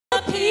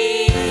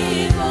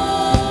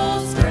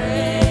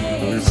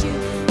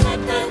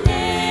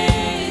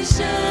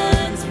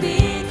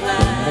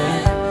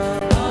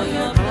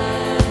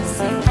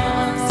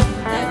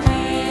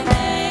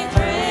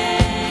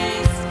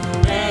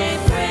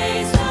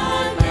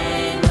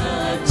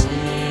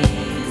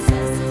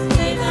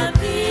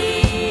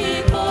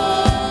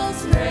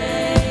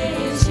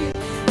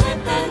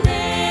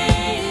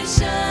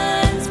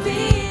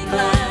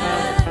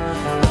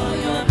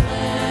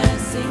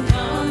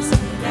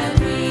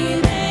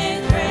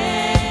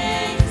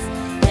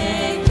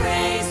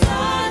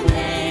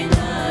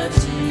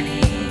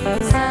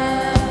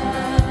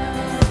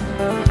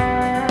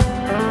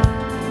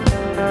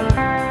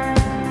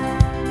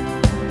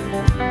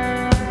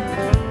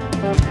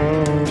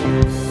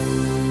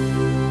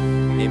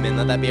Amen.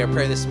 Let that be our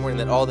prayer this morning,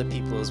 that all the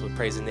peoples would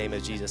praise the name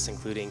of Jesus,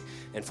 including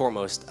and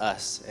foremost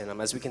us.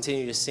 And as we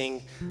continue to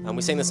sing,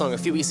 we sang this song a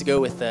few weeks ago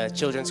with the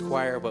children's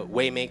choir about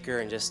Waymaker,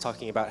 and just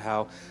talking about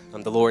how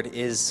the Lord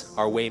is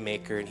our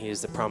Waymaker and He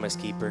is the promise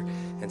keeper.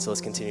 And so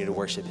let's continue to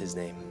worship His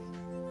name.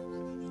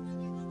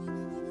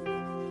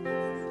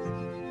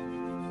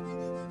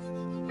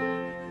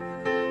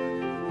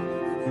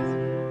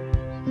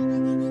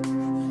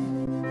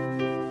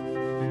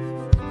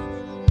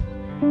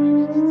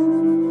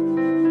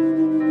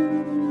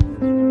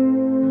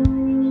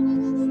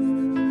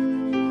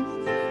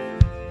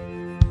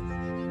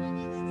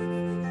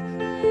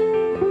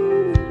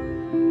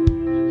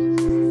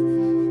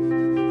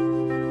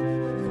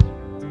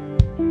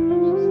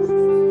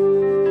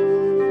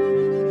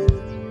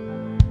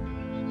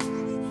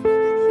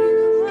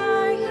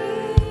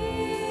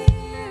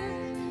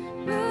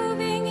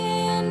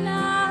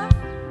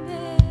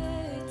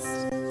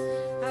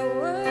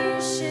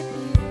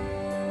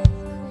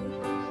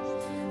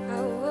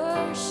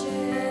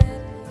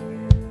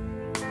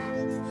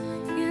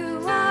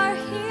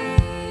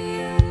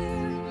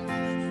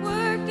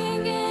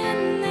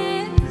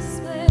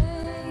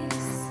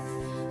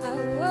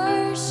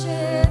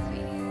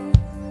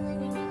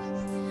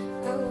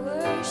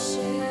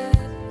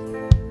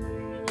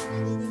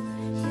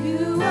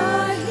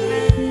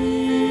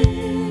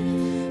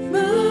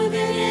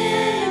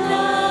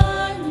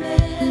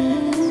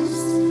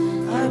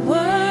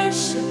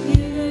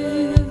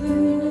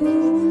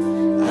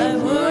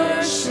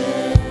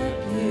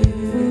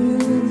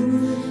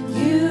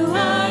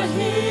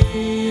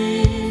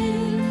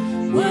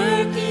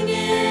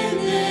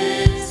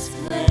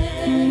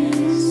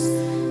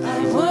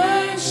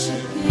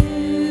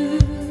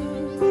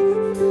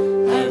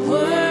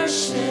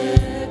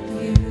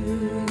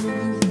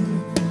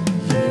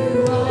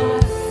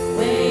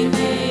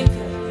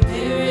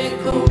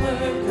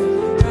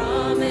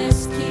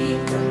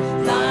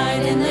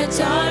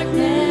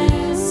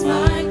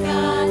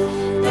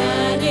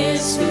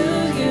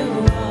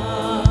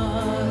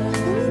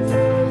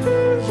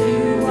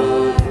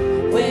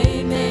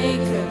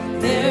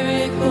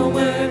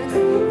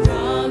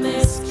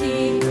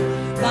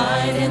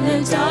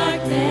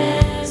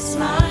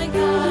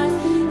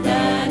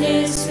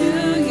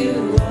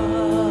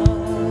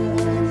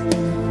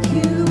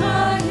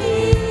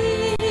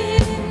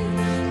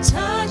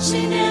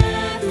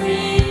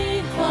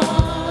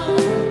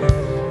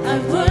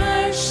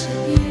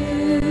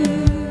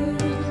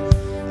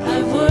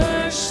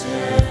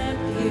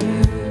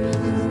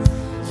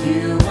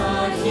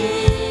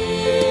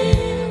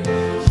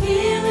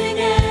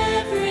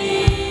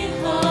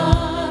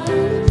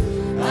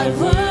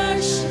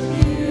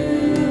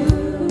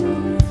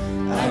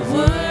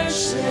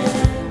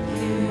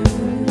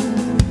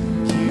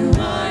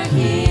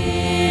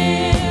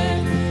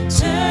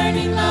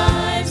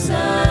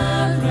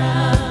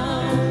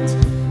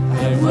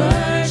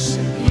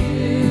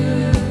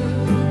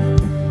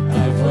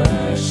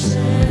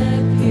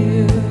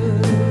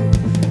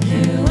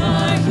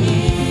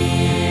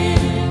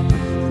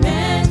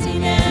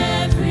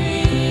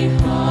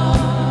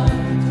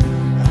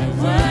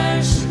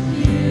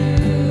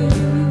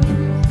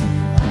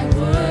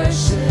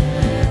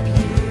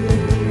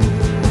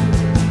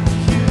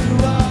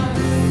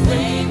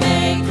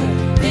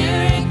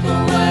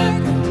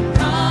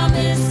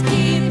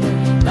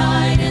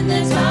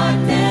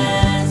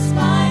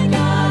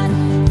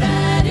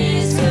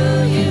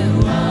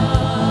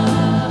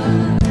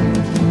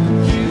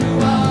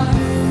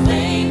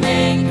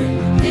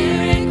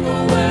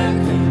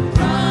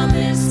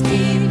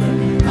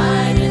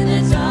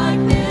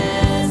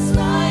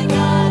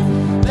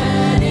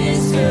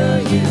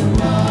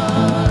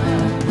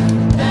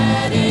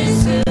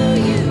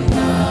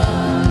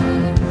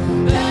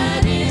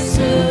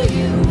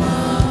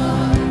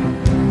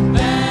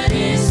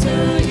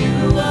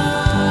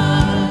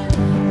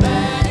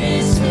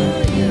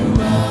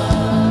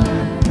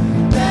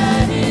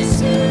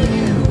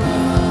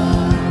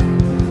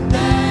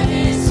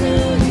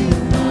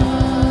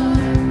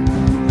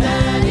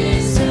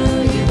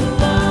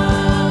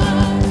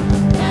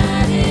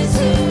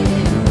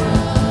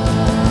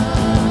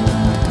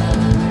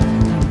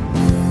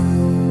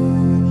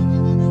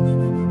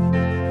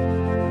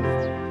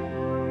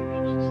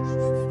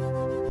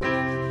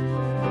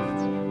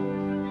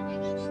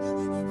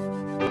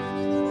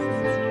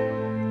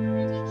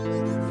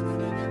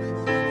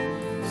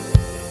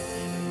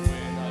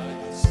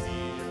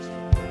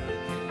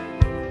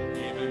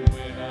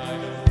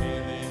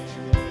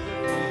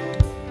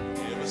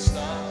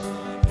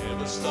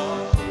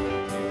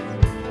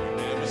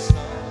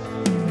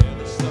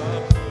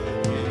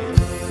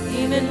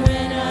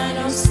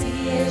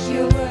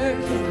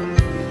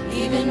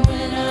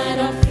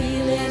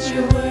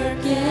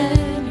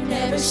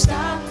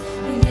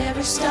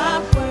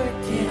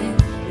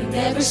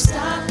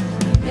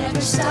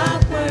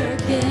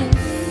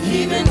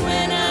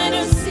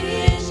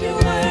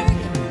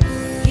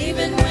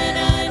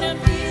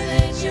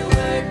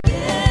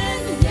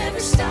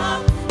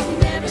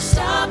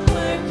 Stop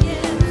working.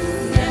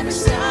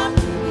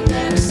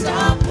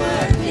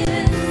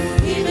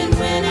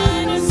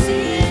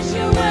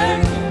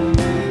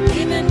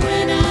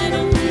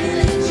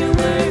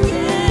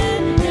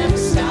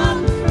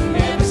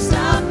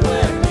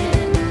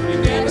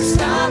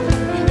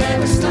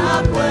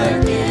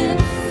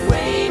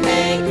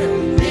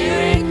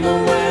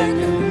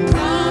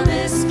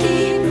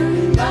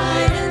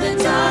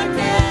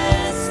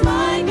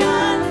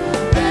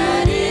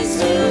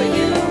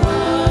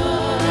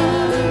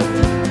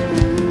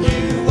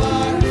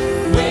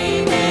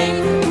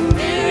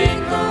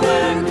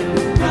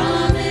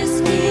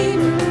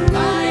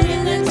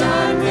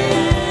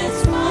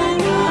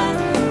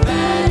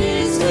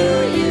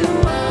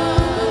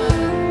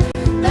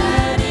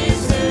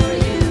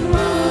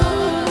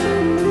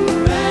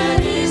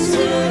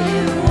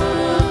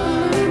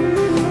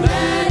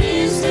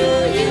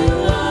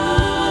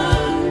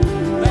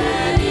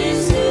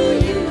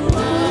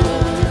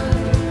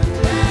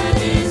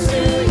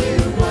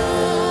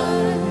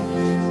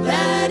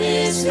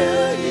 is who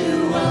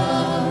you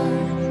are.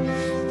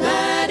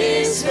 That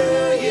is who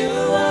you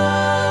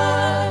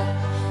are.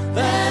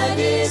 That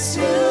is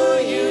who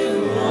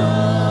you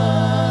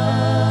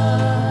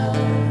are.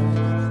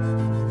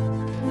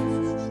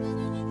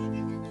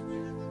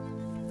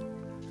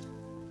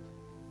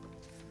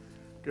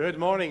 Good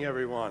morning,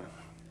 everyone.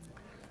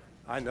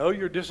 I know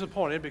you're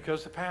disappointed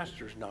because the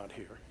pastor's not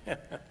here.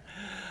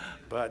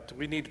 But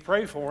we need to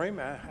pray for him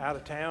out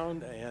of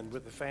town and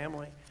with the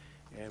family,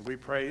 and we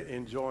pray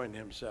enjoying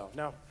himself.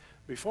 Now,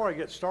 before I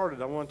get started,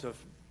 I want to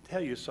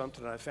tell you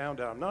something I found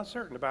out. I'm not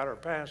certain about our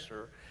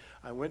pastor.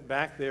 I went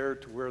back there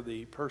to where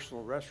the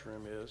personal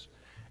restroom is,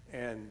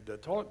 and the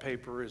toilet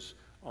paper is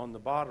on the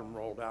bottom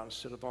rolled out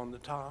instead of on the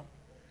top.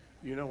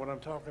 You know what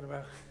I'm talking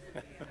about?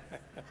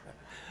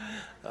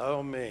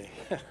 Oh, me.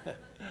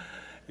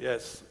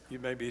 Yes, you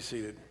may be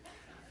seated.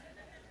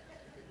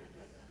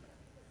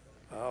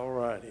 All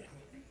righty.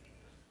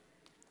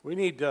 We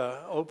need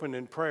to open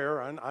in prayer,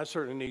 and I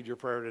certainly need your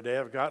prayer today.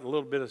 I've got a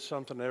little bit of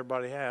something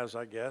everybody has,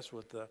 I guess,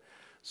 with the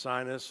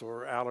sinus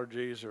or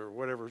allergies or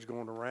whatever's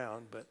going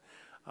around. But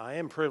I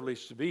am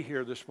privileged to be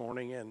here this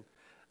morning, and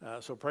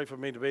so pray for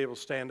me to be able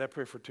to stand up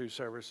here for 2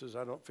 services.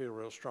 I don't feel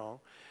real strong,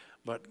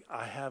 but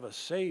I have a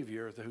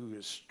Savior who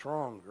is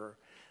stronger,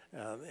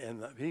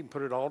 and he can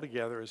put it all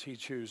together as he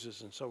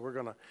chooses, and so we're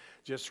going to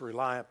just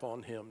rely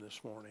upon him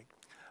this morning.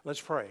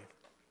 Let's pray.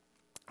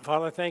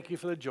 Father, thank you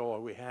for the joy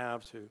we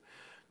have to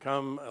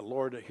come,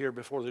 Lord, here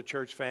before the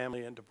church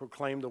family and to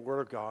proclaim the Word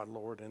of God,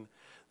 Lord. And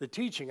the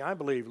teaching, I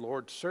believe,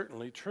 Lord,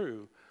 certainly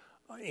true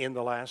in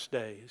the last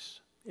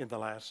days. In the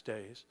last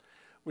days.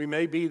 We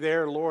may be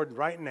there, Lord,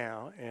 right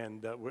now,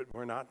 and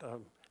we're not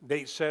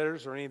date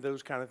setters or any of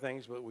those kind of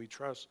things, but we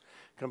trust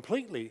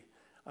completely,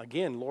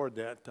 again, Lord,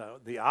 that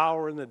the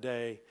hour and the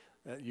day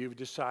that you've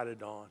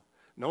decided on.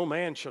 No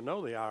man shall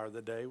know the hour of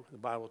the day, the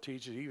Bible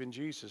teaches. Even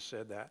Jesus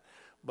said that,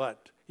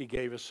 but he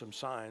gave us some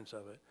signs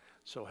of it.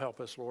 So help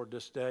us, Lord,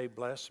 this day.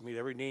 Bless, meet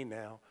every need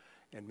now,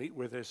 and meet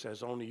with us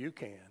as only you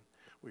can.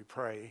 We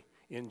pray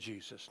in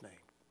Jesus' name.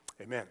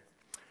 Amen.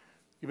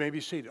 You may be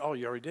seated. Oh,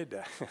 you already did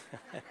that.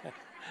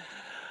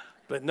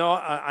 But no,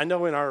 I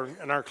know in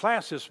our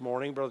class this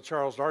morning, Brother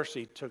Charles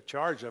Darcy took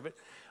charge of it.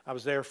 I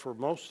was there for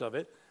most of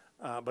it,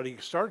 but he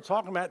started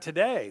talking about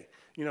today,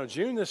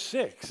 June the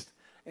 6th,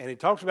 and he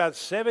talks about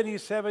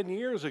 77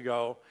 years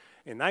ago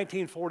in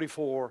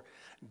 1944,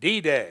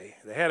 D-Day.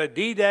 They had a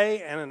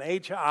D-Day and an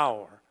H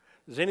hour.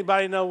 Does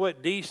anybody know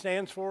what D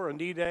stands for on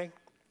D-Day?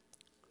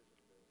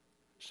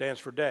 Stands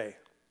for day.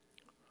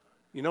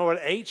 You know what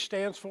H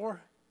stands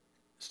for?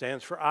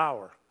 Stands for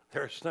hour.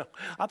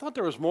 I thought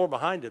there was more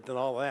behind it than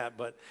all that,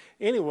 but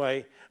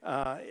anyway,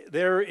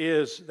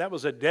 that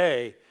was a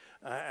day,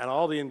 and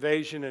all the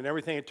invasion and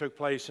everything that took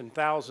place, and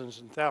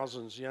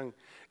thousands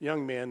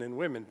young men and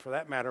women, for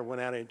that matter,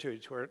 went out into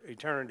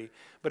eternity.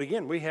 But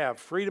again, we have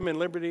freedom and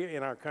liberty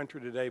in our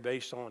country today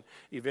based on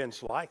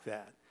events like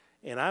that.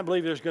 And I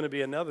believe there's going to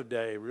be another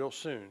day real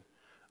soon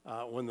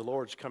when the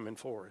Lord's coming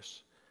for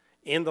us.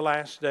 In the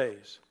last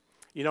days.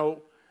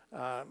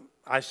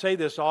 I say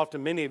this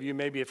often. Many of you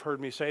maybe have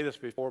heard me say this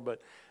before,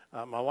 but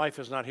my wife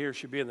is not here.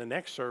 She'll be in the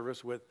next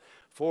service with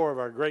 4 of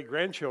our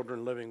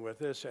great-grandchildren living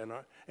with us,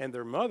 and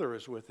their mother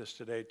is with us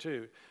today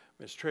too,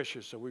 Miss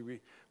Tricia. So we'll be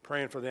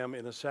praying for them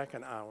in the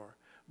second hour.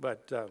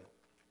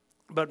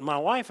 But my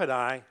wife and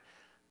I,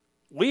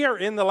 we are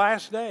in the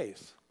last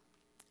days,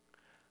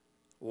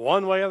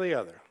 one way or the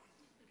other.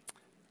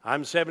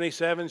 I'm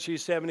 77,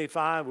 she's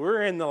 75.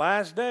 We're in the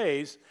last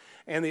days,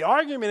 and the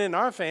argument in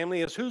our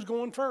family is who's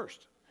going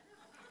first.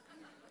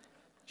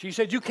 She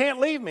said, "You can't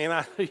leave me," and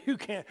I said, "You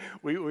can't."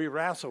 We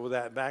wrestle with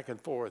that back and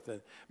forth, and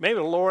maybe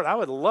the Lord, I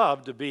would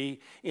love to be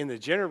in the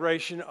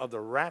generation of the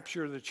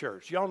rapture of the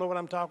church. Y'all know what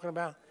I'm talking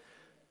about?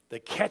 The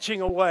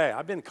catching away.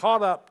 I've been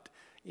caught up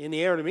in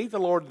the air to meet the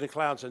Lord in the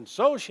clouds, and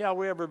so shall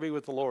we ever be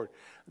with the Lord.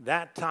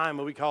 That time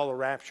what we call the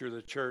rapture of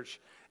the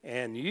church.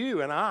 And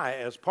you and I,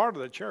 as part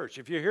of the church,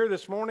 if you're here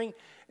this morning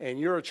and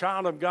you're a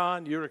child of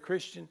God, you're a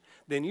Christian,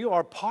 then you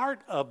are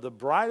part of the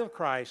bride of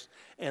Christ.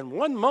 And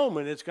one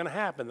moment it's going to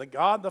happen that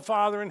God the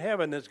Father in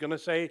heaven is going to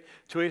say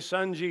to his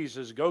son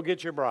Jesus, "Go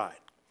get your bride."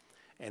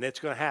 And it's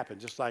going to happen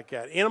just like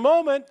that. In a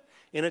moment,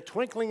 in a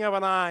twinkling of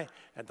an eye,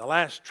 at the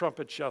last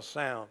trumpet shall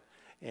sound.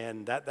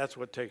 And that's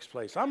what takes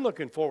place. I'm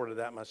looking forward to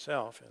that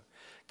myself. And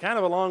kind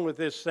of along with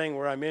this thing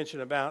where I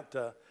mentioned about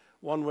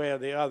one way or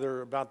the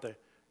other about the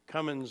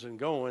comings and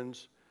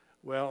goings.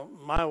 Well,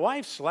 my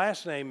wife's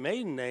last name,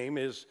 maiden name,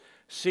 is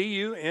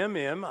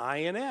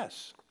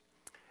Cummins.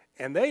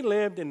 And they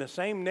lived in the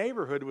same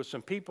neighborhood with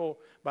some people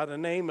by the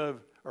name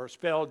of, or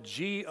spelled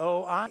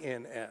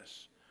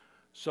Goins.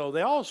 So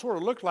they all sort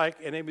of looked like,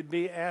 and they would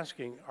be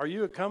asking, "Are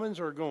you a Cummins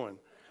or a Goin?"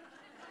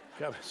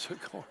 Cummins or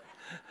Goin?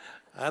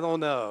 I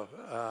don't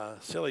know.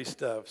 Silly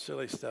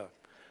stuff.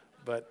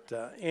 But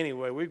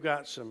anyway, we've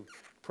got some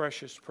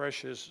precious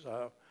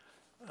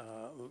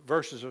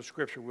verses of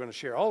Scripture we're going to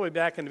share. All the way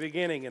back in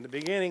the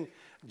beginning,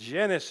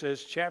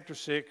 Genesis chapter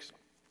 6.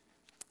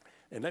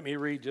 And let me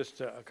read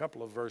just a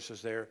couple of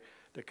verses there.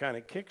 to kind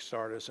of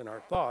kickstart us in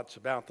our thoughts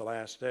about the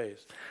last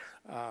days.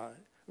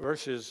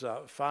 Verses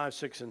 5,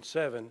 6, and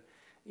 7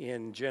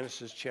 in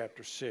Genesis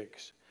chapter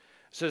 6.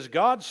 It says,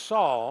 God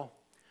saw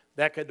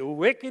that the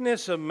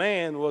wickedness of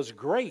man was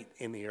great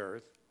in the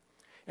earth,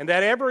 and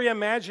that every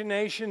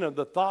imagination of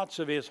the thoughts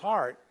of his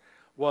heart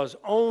was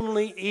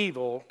only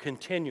evil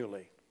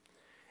continually.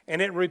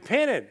 And it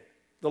repented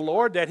the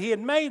Lord that he had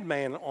made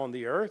man on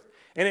the earth,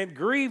 and it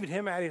grieved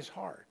him at his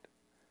heart.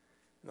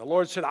 And the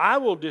Lord said, I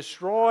will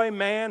destroy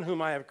man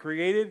whom I have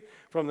created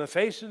from the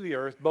face of the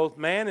earth, both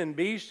man and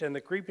beast and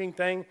the creeping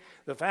thing,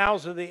 the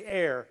fowls of the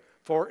air,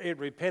 for it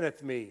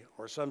repenteth me,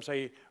 or some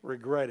say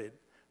regretted,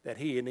 that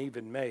he had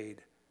even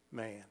made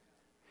man.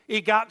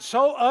 It got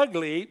so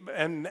ugly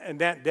in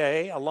that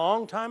day, a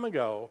long time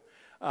ago,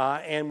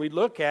 and we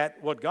look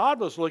at what God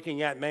was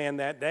looking at man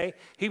that day.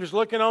 He was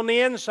looking on the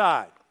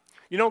inside.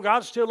 You know,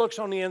 God still looks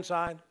on the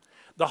inside.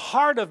 The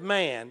heart of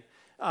man,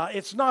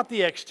 it's not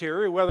the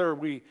exterior, whether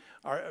we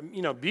are,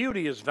 you know,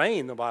 beauty is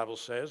vain, the Bible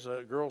says.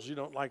 Girls, you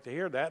don't like to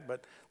hear that,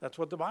 but that's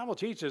what the Bible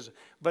teaches.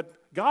 But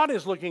God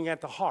is looking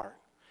at the heart.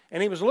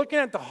 And he was looking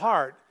at the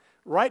heart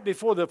right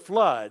before the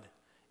flood.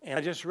 And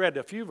I just read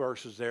a few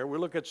verses there. We'll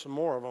look at some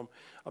more of them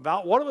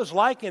about what it was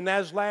like in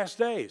those last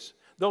days,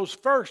 those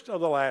first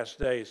of the last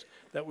days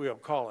that we'll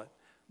call it.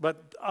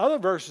 But other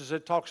verses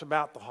it talks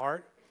about the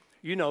heart.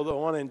 You know the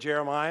one in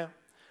Jeremiah.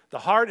 The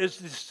heart is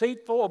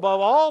deceitful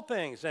above all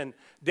things and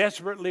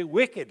desperately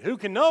wicked. Who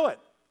can know it?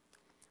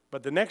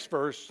 But the next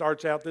verse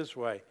starts out this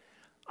way.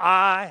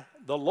 I,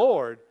 the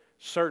Lord,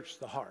 search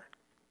the heart.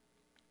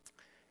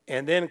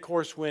 And then, of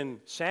course,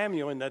 when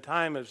Samuel, in the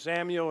time of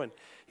Samuel, and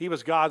he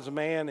was God's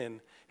man,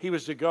 and he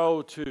was to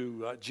go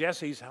to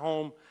Jesse's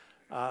home,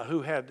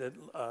 who had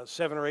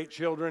 7 or 8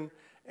 children,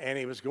 and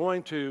he was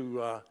going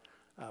to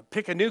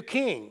pick a new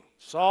king.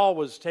 Saul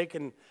was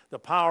taken, the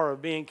power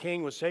of being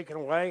king was taken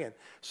away, and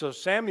so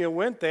Samuel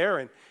went there,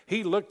 and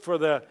he looked for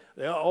the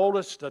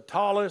oldest, the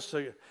tallest,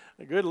 the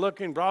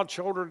good-looking,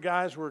 broad-shouldered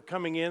guys were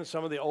coming in,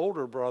 some of the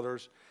older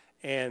brothers,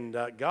 and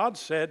God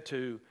said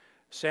to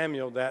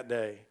Samuel that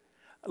day,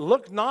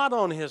 look not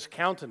on his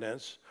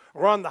countenance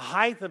or on the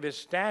height of his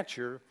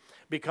stature,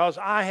 because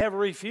I have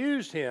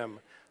refused him,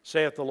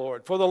 saith the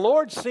Lord. For the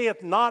Lord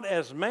seeth not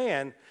as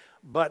man,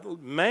 but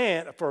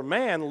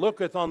man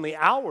looketh on the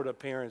outward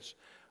appearance,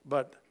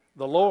 but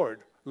the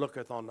Lord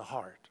looketh on the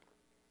heart.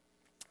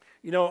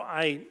 You know,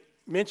 I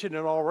mentioned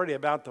it already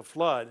about the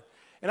flood,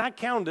 and I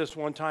counted this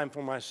one time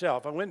for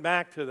myself. I went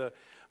back to the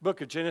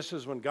book of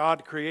Genesis when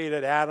God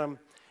created Adam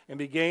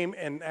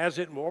and as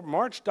it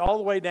marched all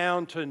the way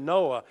down to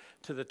Noah,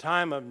 to the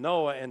time of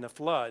Noah and the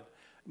flood.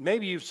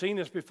 Maybe you've seen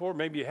this before,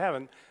 maybe you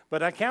haven't,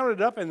 but I counted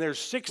it up, and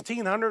there's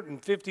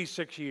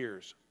 1,656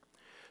 years.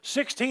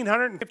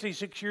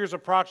 1,656 years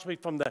approximately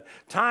from the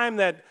time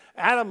that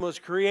Adam was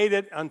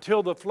created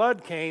until the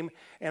flood came,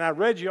 and I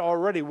read you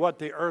already what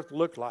the earth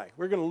looked like.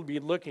 We're going to be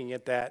looking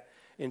at that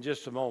in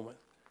just a moment.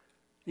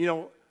 You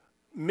know,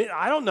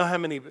 I don't know how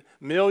many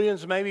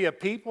millions maybe of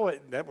people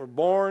that were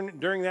born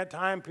during that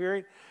time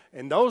period.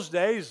 In those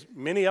days,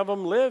 many of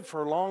them lived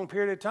for a long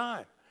period of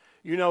time.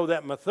 You know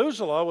that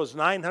Methuselah was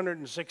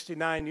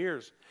 969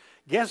 years.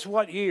 Guess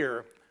what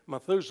year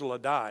Methuselah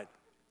died?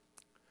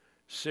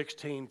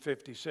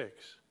 1656,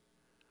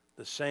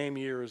 the same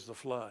year as the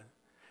flood.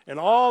 And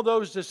all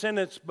those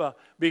descendants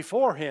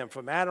before him,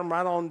 from Adam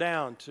right on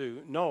down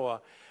to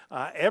Noah,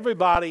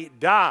 everybody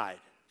died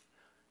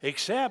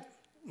except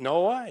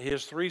Noah,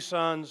 his 3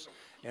 sons,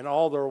 and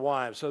all their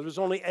wives. So there's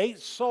only 8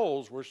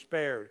 souls were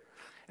spared.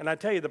 And I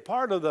tell you, the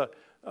part of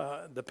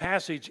the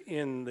passage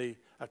in the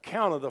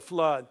account of the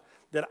flood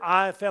that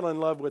I fell in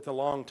love with a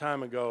long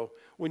time ago,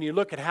 when you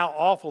look at how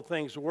awful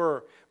things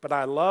were, but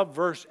I love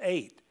verse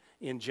 8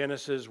 in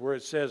Genesis where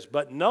it says,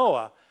 but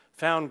Noah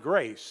found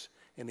grace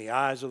in the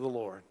eyes of the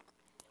Lord.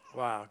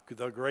 Wow,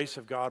 the grace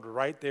of God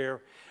right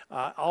there.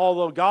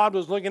 Although God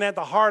was looking at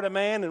the heart of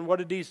man, and what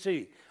did he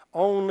see?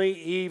 Only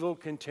evil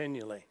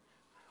continually.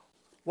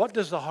 What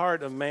does the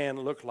heart of man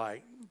look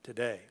like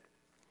today?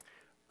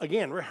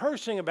 Again,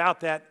 rehearsing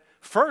about that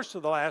first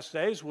of the last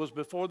days was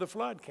before the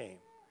flood came.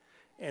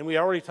 And we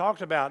already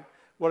talked about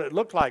what it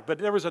looked like. But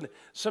there was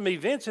some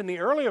events in the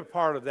earlier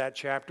part of that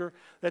chapter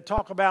that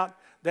talk about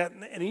that,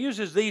 and he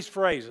uses these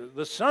phrases.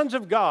 The sons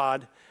of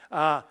God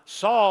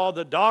saw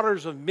the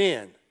daughters of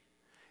men.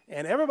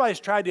 And everybody's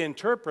tried to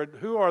interpret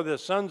who are the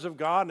sons of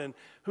God and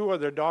who are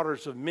the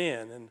daughters of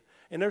men.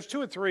 And there's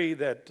 2 or 3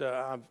 that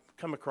I've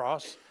come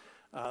across.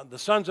 The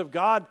sons of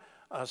God,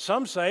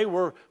 some say,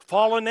 were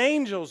fallen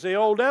angels. The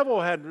old devil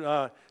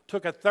had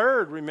took a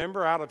third,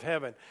 remember, out of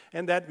heaven.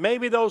 And that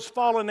maybe those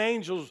fallen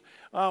angels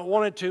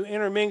wanted to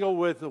intermingle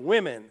with the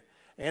women.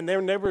 And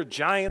there were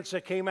giants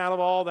that came out of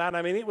all that.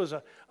 I mean, it was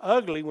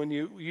ugly when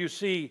you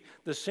see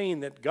the scene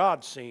that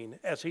God seen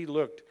as he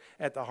looked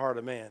at the heart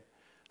of man.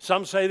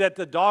 Some say that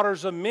the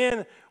daughters of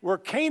men were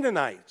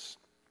Canaanites.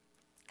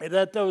 And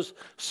that those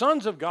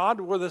sons of God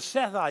were the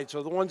Sethites,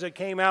 or the ones that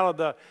came out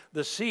of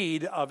the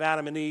seed of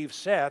Adam and Eve,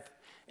 Seth.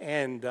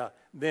 And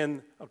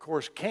then, of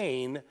course,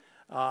 Cain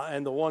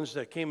and the ones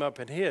that came up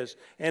in his,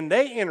 and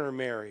they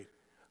intermarried.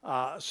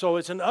 So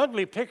it's an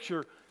ugly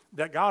picture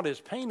that God is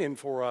painting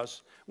for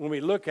us when we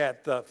look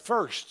at the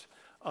first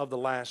of the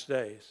last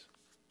days.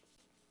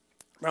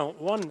 Now,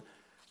 one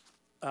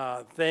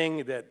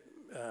thing that,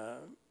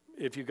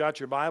 if you got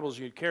your Bibles,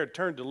 you'd care to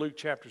turn to Luke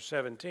chapter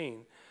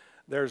 17.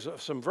 There's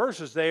some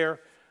verses there,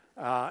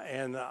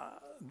 and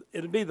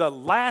it'll be the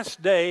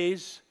last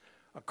days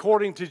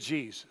according to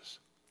Jesus.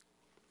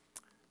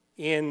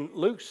 In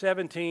Luke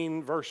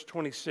 17, verse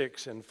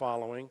 26 and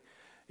following,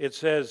 it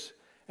says,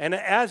 "And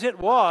as it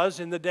was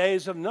in the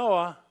days of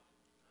Noah,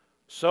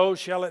 so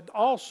shall it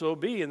also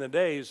be in the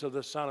days of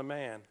the Son of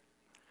Man.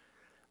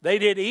 They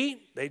did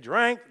eat, they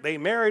drank, they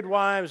married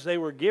wives, they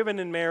were given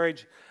in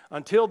marriage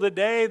until the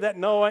day that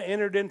Noah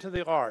entered into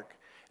the ark,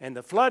 and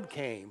the flood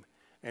came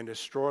and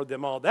destroyed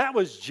them all." That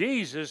was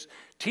Jesus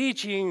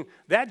teaching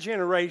that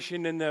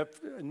generation in the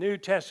New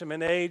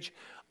Testament age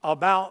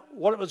about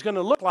what it was going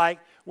to look like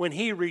when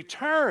he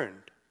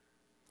returned.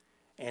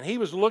 And he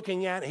was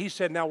looking at, he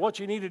said, now what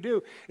you need to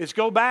do is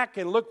go back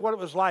and look what it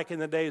was like in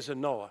the days of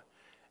Noah.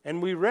 And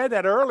we read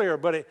that earlier,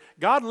 but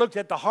God looked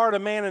at the heart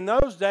of man in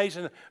those days,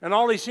 and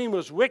all he seen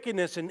was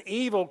wickedness and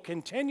evil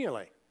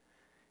continually.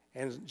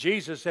 And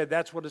Jesus said,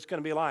 that's what it's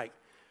going to be like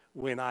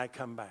when I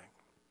come back.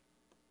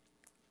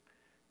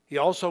 He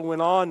also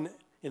went on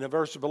in the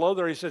verse below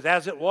there, he says,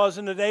 as it was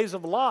in the days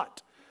of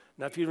Lot.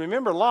 Now, if you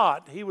remember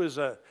Lot, he was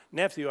a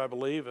nephew, I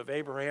believe, of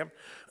Abraham,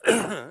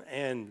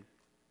 and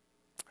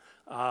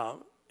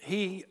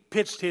he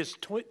pitched his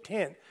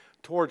tent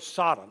towards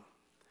Sodom.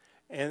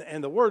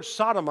 And the word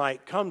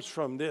sodomite comes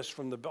from this,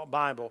 from the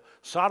Bible,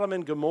 Sodom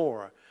and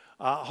Gomorrah.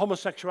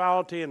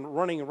 Homosexuality and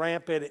running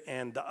rampant,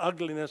 and the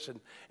ugliness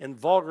and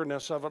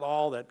vulgarness of it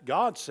all that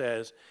God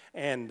says.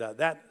 And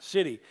that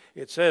city,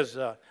 it says,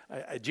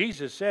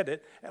 Jesus said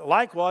it,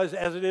 likewise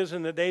as it is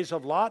in the days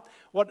of Lot.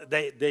 What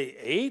they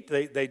ate,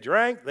 they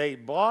drank, they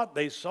bought,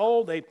 they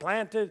sold, they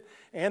planted,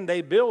 and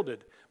they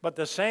builded. But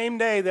the same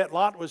day that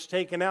Lot was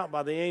taken out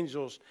by the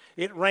angels,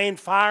 it rained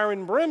fire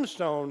and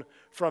brimstone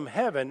from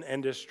heaven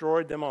and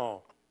destroyed them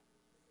all.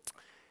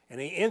 And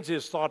he ends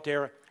his thought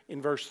there in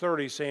verse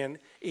 30 saying,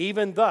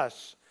 even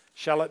thus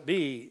shall it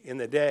be in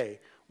the day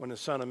when the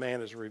Son of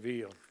Man is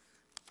revealed.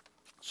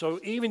 So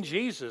even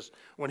Jesus,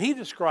 when he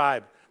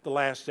described the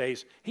last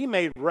days, he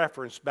made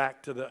reference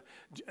back to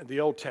the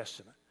Old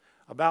Testament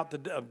about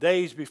the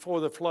days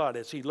before the flood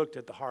as he looked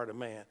at the heart of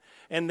man.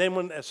 And then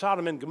when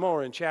Sodom and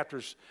Gomorrah in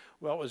chapters,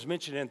 well, it was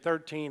mentioned in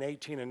 13,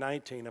 18, and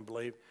 19, I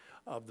believe,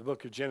 of the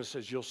book of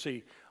Genesis, you'll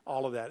see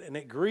all of that. And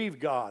it grieved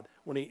God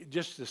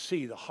just to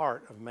see the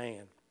heart of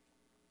man.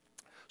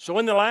 So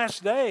in the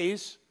last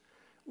days,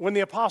 when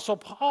the Apostle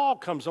Paul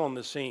comes on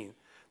the scene,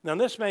 now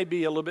this may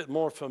be a little bit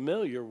more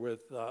familiar with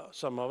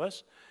some of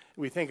us.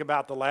 We think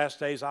about the last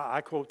days.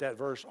 I quote that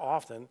verse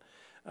often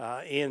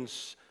in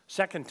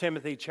 2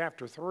 Timothy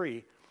chapter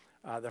 3,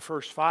 the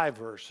first 5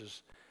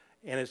 verses.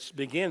 And it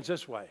begins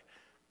this way.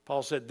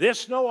 Paul said,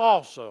 this know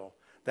also,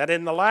 that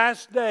in the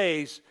last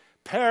days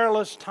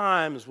perilous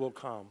times will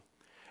come.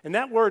 And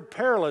that word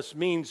perilous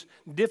means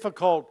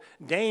difficult,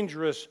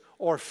 dangerous,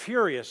 or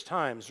furious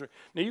times.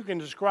 Now you can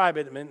describe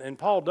it, and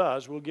Paul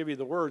does. We'll give you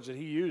the words that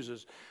he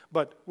uses.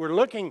 But we're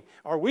looking,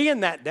 are we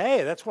in that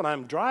day? That's what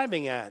I'm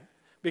driving at.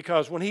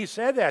 Because when he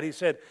said that, he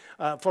said,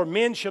 for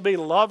men shall be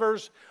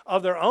lovers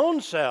of their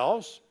own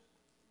selves.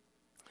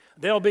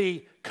 They'll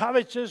be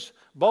covetous,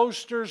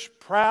 boasters,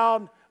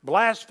 proud,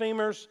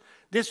 blasphemers,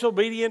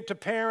 disobedient to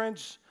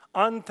parents,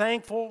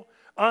 unthankful,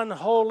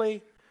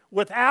 unholy,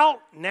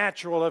 without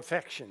natural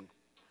affection,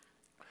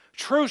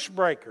 truce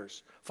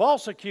breakers,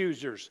 false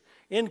accusers,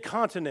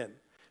 incontinent,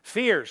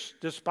 fierce,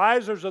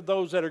 despisers of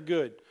those that are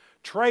good,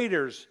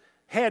 traitors,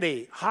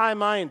 heady,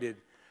 high-minded,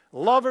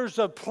 lovers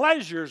of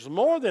pleasures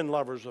more than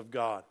lovers of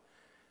God,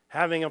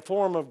 having a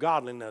form of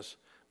godliness,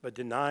 but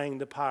denying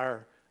the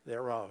power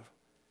thereof.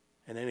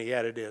 And then he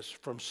added this,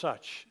 from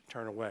such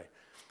turn away.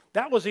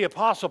 That was the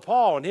Apostle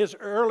Paul in his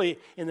early,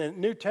 in the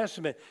New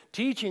Testament,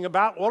 teaching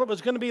about what it was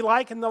going to be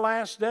like in the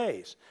last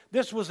days.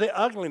 This was the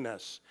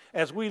ugliness.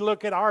 As we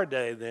look at our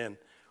day then,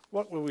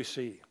 what will we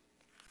see?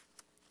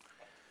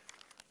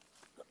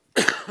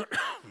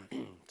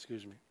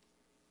 Excuse me.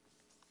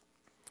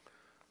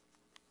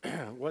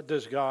 What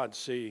does God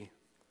see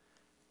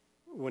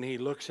when he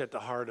looks at the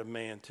heart of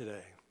man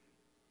today?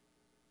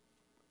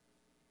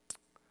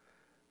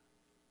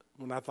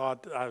 When I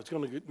thought I was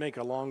going to make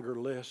a longer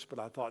list, but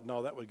I thought,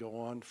 no, that would go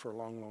on for a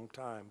long, long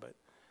time. But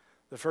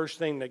the first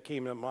thing that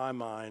came to my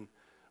mind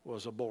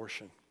was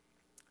abortion.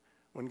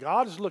 When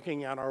God is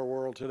looking at our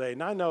world today,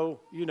 and I know,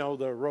 you know,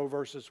 the Roe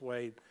versus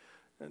Wade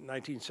in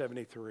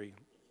 1973.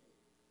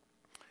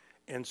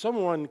 And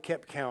someone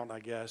kept count, I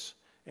guess.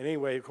 And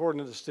anyway,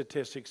 according to the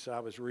statistics I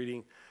was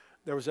reading,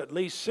 there was at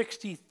least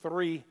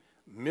 63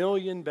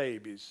 million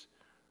babies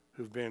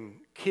who've been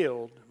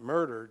killed,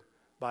 murdered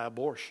by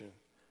abortion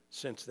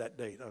since that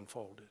date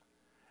unfolded.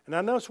 And I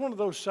know it's one of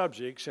those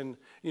subjects, and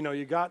you know,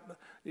 you got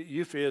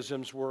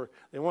euphemisms where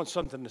they want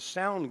something to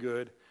sound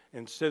good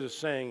instead of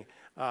saying,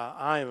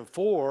 I am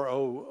for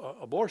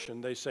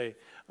abortion, they say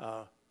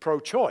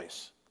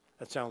pro-choice.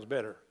 That sounds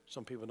better.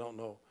 Some people don't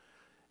know.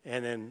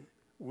 And then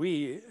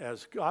we,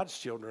 as God's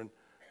children,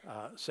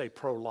 say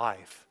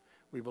pro-life.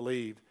 We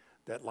believe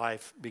that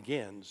life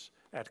begins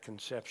at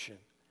conception.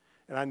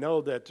 And I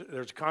know that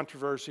there's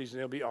controversies and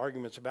there'll be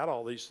arguments about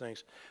all these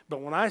things.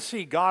 But when I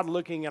see God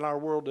looking at our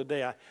world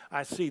today,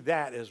 I see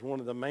that as one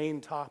of the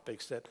main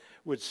topics that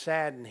would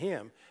sadden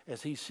him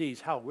as he sees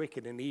how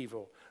wicked and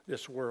evil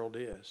this world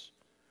is.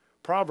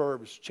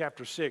 Proverbs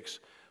chapter 6,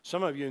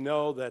 some of you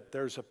know that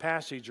there's a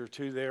passage or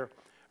two there,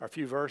 or a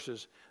few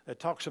verses, that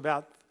talks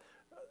about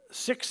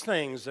 6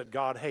 things that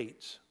God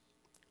hates.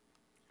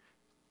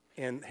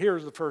 And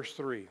here's the first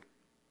 3.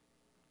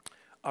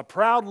 A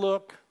proud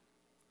look,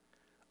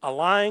 a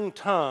lying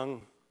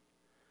tongue,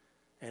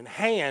 and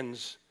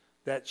hands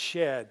that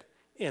shed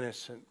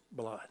innocent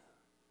blood.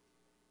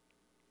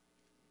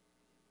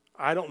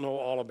 I don't know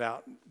all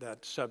about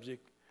that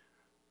subject,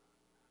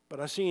 but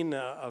I seen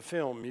a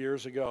film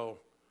years ago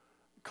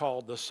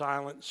called The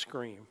Silent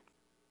Scream.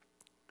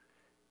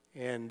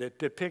 And it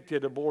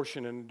depicted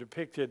abortion and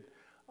depicted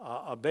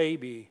a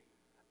baby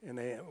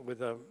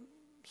with a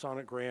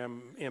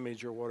sonogram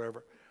image or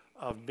whatever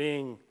of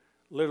being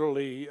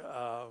literally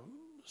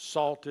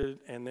salted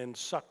and then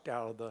sucked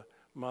out of the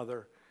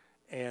mother,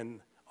 and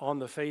on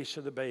the face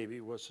of the baby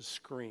was a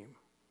scream,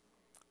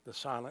 the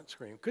silent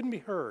scream. Couldn't be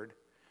heard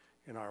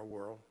in our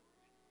world,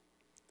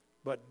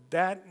 but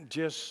that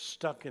just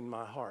stuck in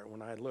my heart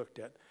when I looked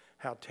at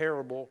how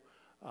terrible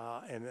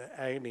and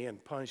agony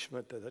and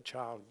punishment that the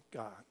child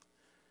got,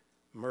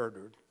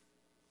 murdered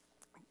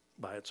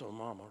by its own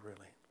mama, really.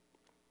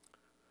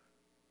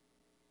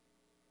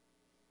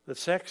 The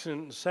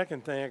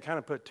second thing, I kind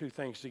of put 2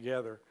 things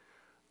together.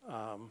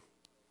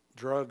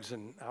 Drugs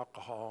and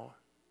alcohol.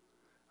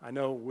 I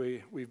know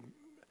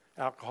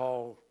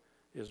alcohol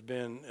has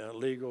been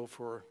legal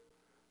for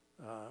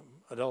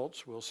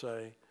adults, we'll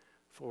say,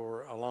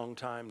 for a long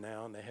time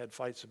now, and they had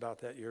fights about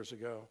that years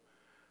ago.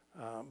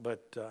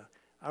 But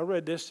I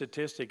read this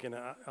statistic, and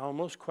I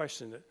almost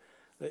questioned it.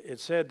 It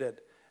said that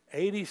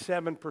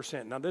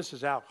 87%, now this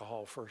is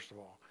alcohol, first of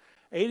all,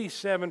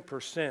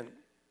 87%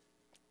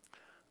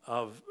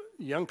 of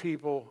young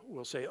people,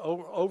 will say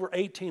over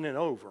 18 and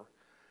over,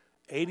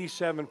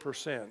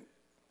 87%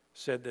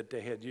 said that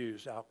they had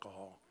used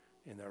alcohol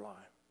in their life.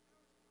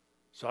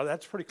 So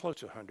that's pretty close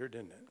to 100,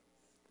 isn't it?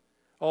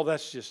 Oh,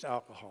 that's just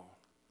alcohol.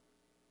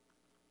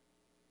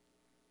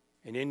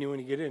 And then when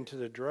you get into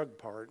the drug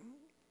part,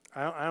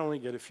 I only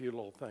get a few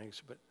little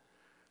things, but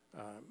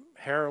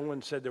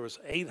heroin said there was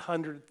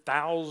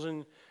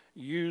 800,000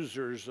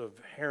 users of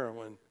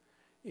heroin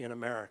in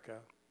America.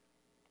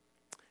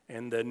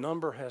 And the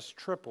number has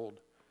tripled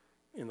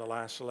in the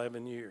last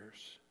 11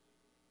 years.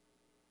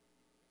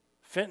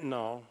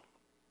 Fentanyl,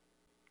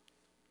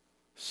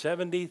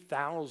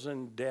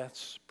 70,000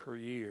 deaths per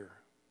year.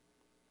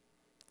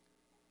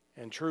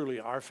 And truly,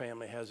 our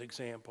family has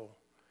example.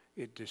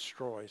 It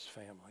destroys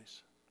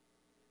families.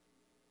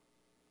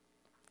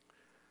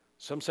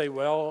 Some say,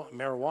 well,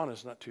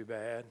 marijuana's not too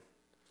bad.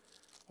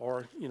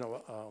 Or,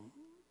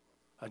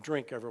 a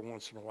drink every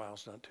once in a while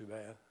is not too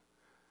bad.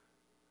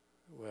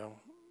 Well,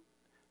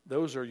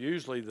 those are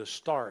usually the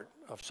start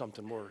of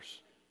something worse.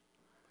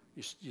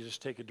 You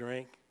just take a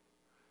drink.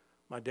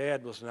 My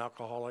dad was an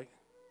alcoholic,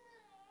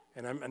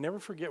 and I never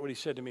forget what he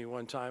said to me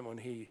one time when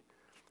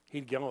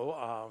he'd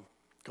go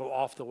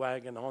off the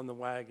wagon, on the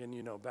wagon,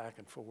 back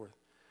and forth.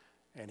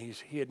 And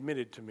he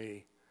admitted to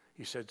me,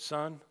 he said,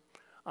 son,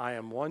 I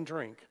am one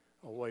drink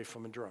away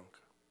from a drunk.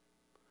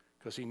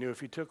 Because he knew if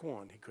he took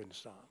one, he couldn't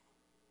stop.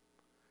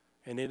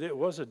 And it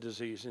was a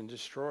disease and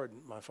destroyed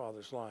my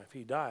father's life.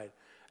 He died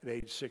at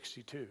age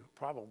 62,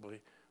 probably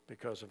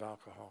because of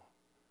alcohol.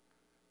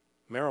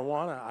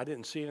 Marijuana, I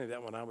didn't see any of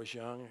that when I was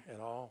young at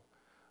all.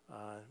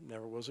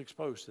 Never was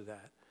exposed to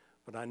that.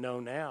 But I know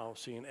now,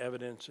 seeing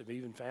evidence of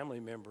even family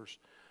members,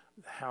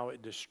 how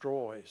it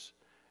destroys.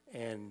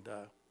 And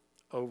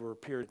over a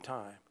period of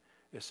time,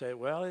 they say,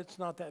 well, it's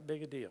not that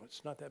big a deal.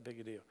 It's not that big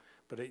a deal.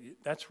 But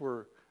that's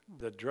where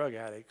the drug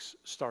addicts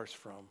starts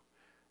from,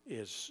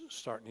 is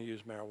starting to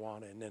use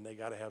marijuana. And then they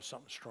got to have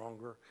something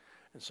stronger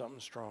and something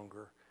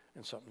stronger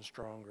and something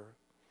stronger.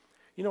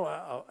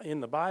 In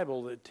the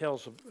Bible, it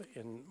tells,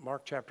 in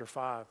Mark chapter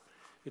 5,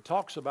 it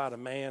talks about a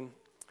man,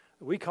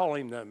 we call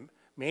him the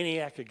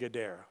maniac of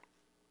Gadara.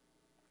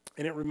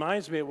 And it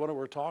reminds me of what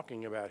we're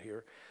talking about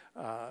here,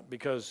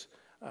 because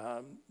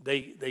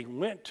they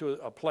went to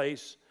a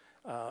place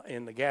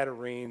in the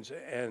Gadarenes,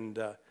 and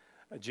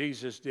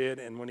Jesus did,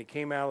 and when he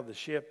came out of the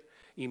ship,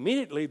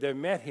 immediately they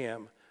met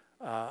him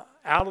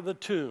out of the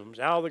tombs,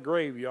 out of the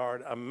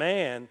graveyard, a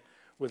man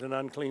with an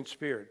unclean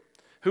spirit,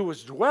 who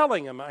was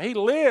dwelling among. He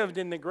lived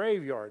in the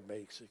graveyard,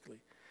 basically.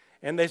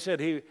 And they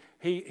said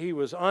he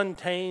was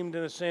untamed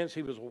in a sense.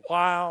 He was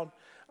wild.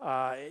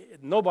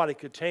 Nobody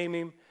could tame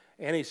him.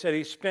 And he said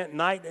he spent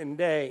night and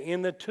day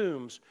in the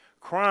tombs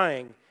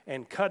crying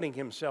and cutting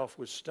himself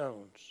with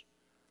stones.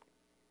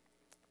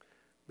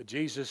 But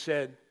Jesus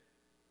said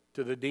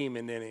to the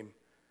demon in him,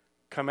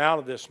 come out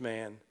of this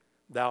man,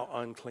 thou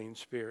unclean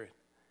spirit.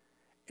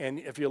 And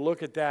if you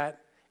look at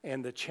that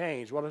and the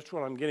change, well, that's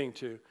what I'm getting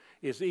to,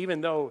 is even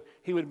though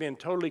he would have been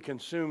totally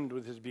consumed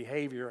with his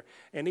behavior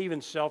and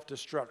even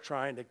self-destruct,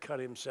 trying to cut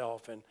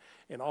himself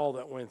and all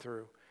that went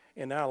through.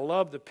 And I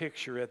love the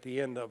picture at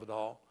the end of it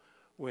all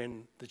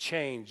when the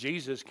change,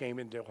 Jesus came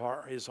into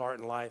his heart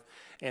and life,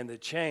 and the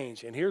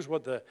change. And here's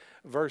what the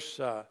verse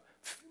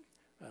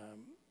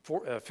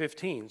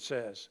 15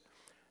 says.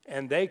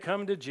 And they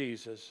come to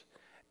Jesus,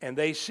 and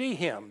they see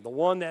him, the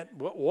one that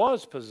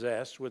was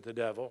possessed with the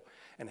devil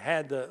and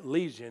had the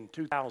legion,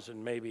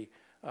 2,000 maybe,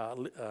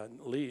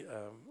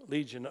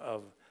 legion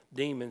of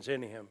demons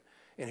in him.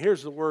 And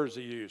here's the words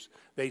they use.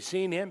 They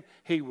seen him.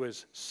 He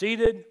was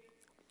seated,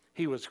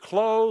 he was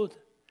clothed,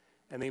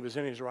 and he was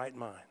in his right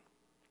mind.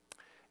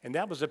 And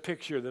that was a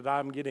picture that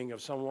I'm getting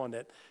of someone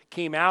that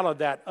came out of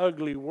that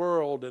ugly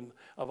world and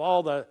of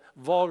all the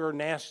vulgar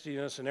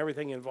nastiness and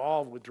everything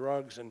involved with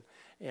drugs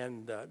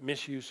and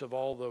misuse of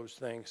all those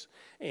things.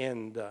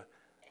 And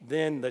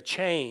then the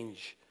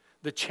change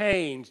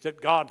that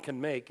God can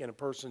make in a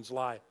person's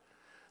life.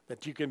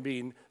 That you can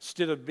be,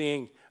 instead of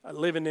being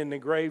living in the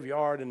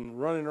graveyard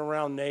and running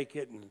around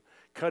naked and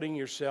cutting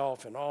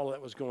yourself and all that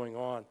was going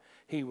on,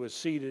 he was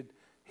seated,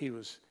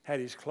 had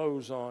his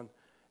clothes on,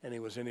 and he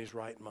was in his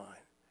right mind.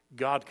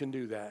 God can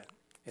do that,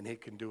 and he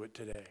can do it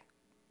today.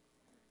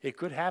 It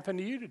could happen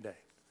to you today.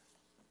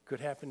 Could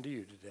happen to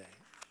you today.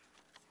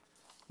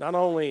 Not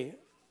only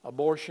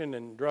abortion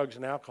and drugs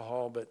and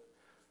alcohol, but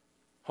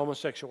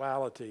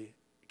homosexuality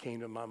came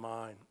to my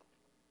mind.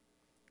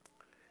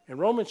 And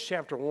Romans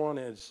chapter 1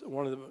 is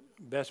one of the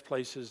best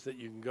places that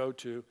you can go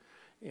to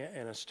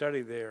and a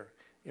study there.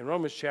 In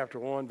Romans chapter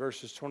 1,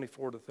 verses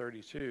 24 to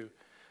 32,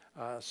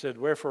 said,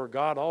 wherefore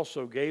God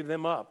also gave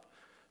them up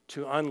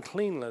to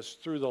uncleanness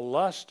through the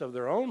lust of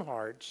their own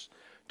hearts,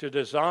 to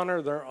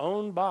dishonor their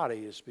own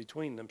bodies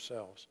between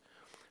themselves,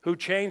 who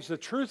changed the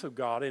truth of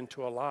God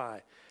into a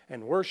lie,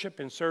 and worship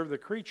and serve the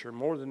creature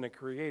more than the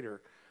Creator,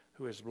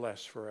 who is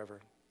blessed forever.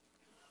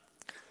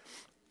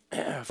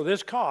 For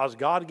this cause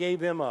God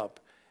gave them up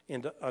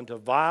unto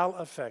vile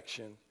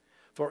affection,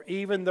 for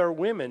even their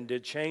women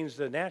did change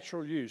the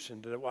natural use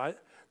into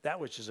that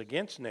which is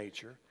against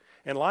nature,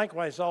 and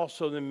likewise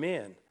also the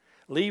men,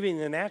 leaving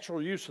the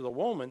natural use of the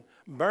woman,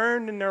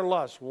 burned in their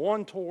lust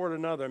one toward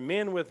another,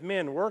 men with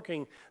men,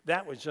 working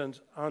that which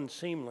is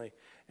unseemly,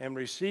 and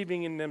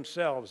receiving in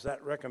themselves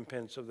that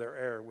recompense of their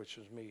error which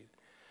was meet.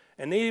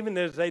 And even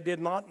as they did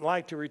not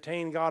like to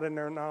retain God in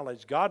their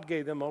knowledge, God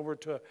gave them over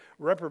to a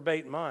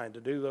reprobate mind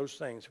to do those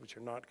things which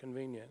are not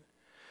convenient.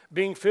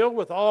 Being filled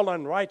with all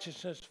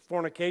unrighteousness,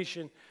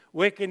 fornication,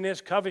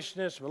 wickedness,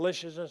 covetousness,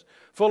 maliciousness,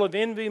 full of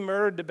envy,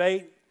 murder,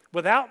 debate,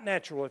 without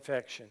natural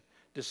affection,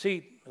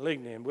 deceit,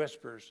 malignity, and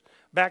whispers,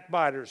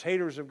 backbiters,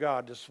 haters of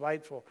God,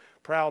 despiteful,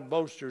 proud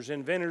boasters,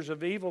 inventors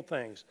of evil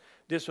things,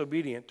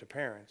 disobedient to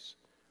parents,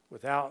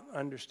 without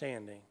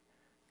understanding,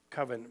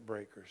 covenant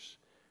breakers,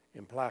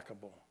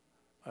 implacable,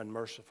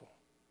 unmerciful.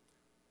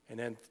 And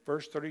then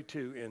verse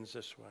 32 ends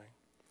this way.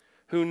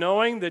 Who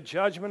knowing the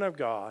judgment of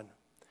God,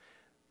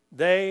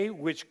 they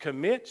which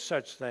commit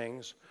such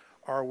things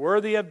are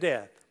worthy of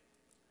death,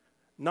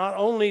 not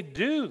only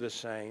do the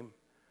same,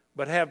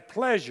 but have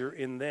pleasure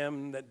in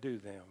them that do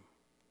them.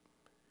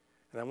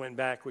 And I went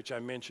back, which I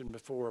mentioned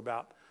before,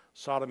 about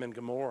Sodom and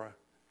Gomorrah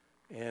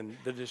and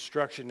the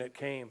destruction that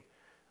came.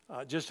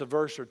 Just a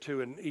verse or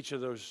two in each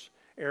of those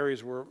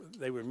areas where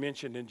they were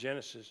mentioned in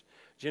Genesis.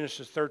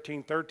 Genesis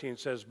 13:13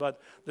 says, but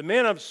the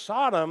men of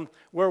Sodom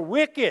were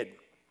wicked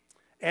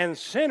and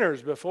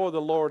sinners before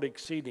the Lord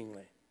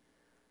exceedingly.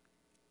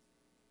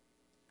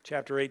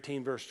 Chapter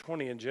 18, verse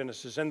 20 in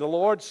Genesis. And the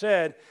Lord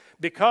said,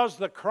 because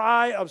the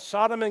cry of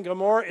Sodom and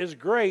Gomorrah is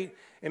great,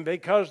 and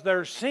because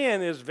their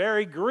sin is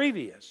very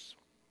grievous.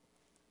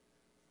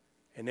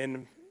 And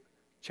then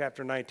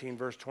chapter 19,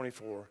 verse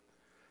 24.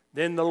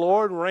 Then the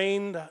Lord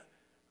rained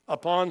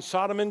upon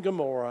Sodom and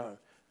Gomorrah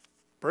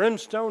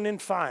brimstone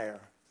and fire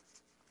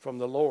from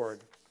the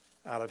Lord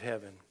out of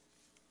heaven.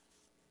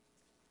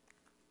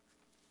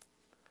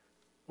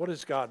 What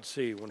does God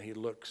see when he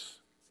looks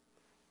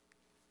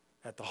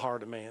at the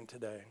heart of man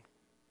today?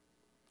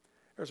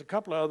 There's a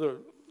couple of other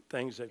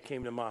things that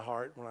came to my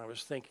heart when I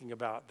was thinking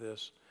about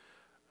this.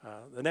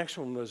 The next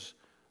one was,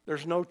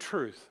 there's no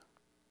truth.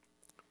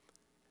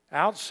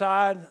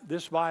 Outside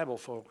this Bible,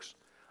 folks,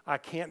 I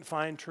can't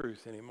find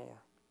truth anymore.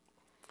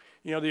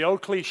 You know, the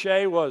old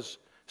cliche was,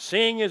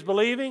 seeing is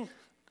believing.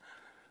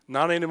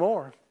 Not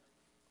anymore.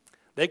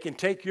 They can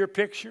take your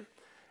picture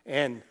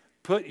and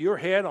put your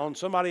head on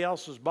somebody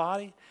else's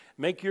body,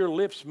 make your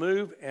lips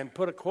move, and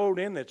put a quote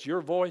in that's your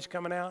voice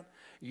coming out.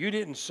 You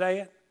didn't say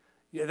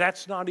it.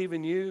 That's not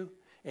even you.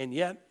 And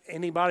yet,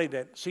 anybody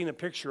that's seen a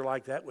picture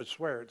like that would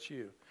swear it's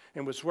you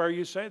and would swear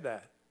you said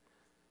that.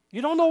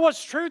 You don't know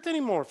what's truth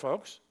anymore,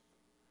 folks.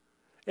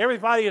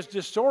 Everybody is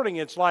distorting.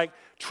 It's like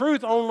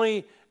truth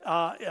only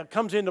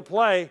comes into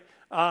play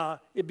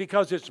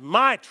because it's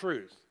my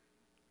truth.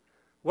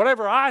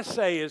 Whatever I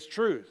say is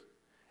truth,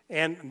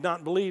 and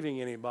not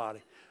believing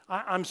anybody.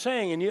 I'm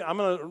saying, and I'm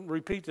going to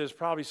repeat this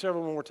probably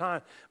several more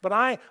times, but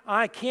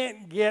I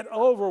can't get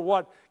over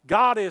what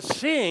God is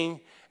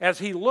seeing as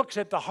he looks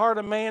at the heart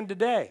of man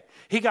today.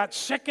 He got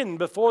sickened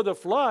before the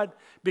flood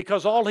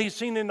because all he's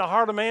seen in the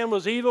heart of man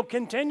was evil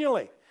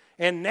continually.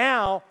 And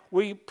now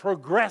we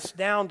progress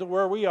down to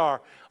where we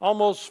are.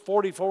 Almost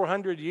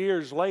 4,400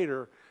 years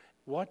later,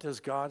 what does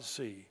God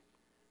see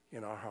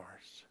in our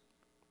hearts?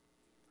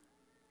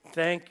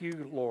 Thank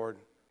you, Lord,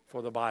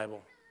 for the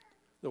Bible,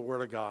 the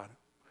Word of God.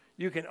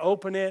 You can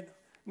open it.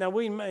 Now,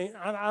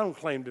 I don't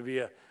claim to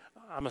be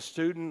I'm a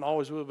student,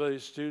 always will be a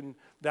student,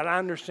 that I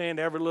understand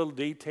every little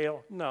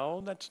detail.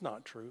 No, that's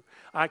not true.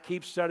 I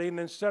keep studying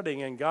and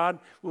studying, and God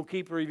will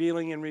keep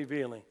revealing and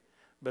revealing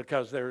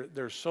because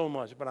there's so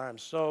much. But I am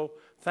so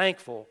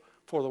thankful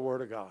for the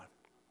Word of God.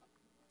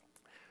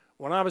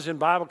 When I was in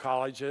Bible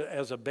college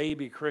as a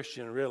baby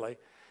Christian, really,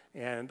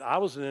 and I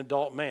was an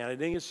adult man. I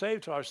didn't get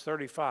saved till I was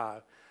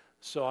 35.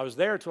 So I was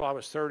there till I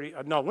was 30.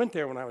 No, I went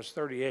there when I was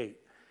 38.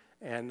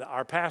 And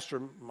our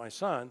pastor, my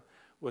son,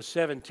 was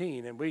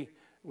 17. And we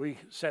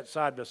sat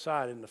side by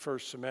side in the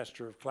first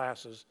semester of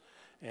classes.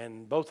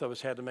 And both of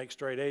us had to make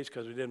straight A's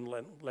because we didn't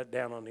let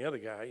down on the other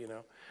guy, you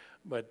know.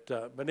 But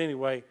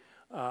anyway,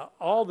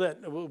 all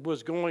that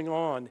was going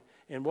on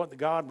and what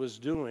God was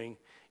doing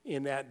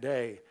in that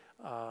day,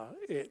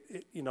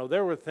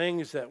 there were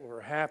things that were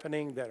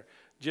happening that are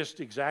just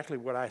exactly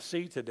what I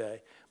see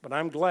today. But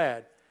I'm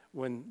glad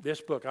when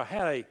this book, I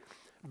had a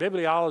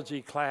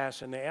bibliology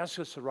class and they asked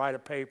us to write a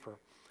paper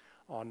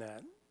on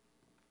that.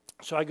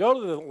 So I go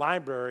to the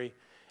library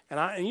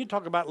and you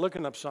talk about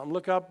looking up something,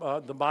 look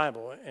up the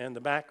Bible and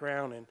the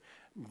background and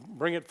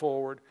bring it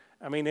forward.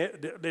 I mean,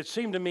 it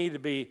seemed to me to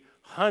be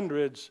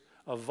hundreds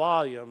of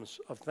volumes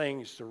of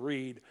things to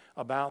read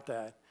about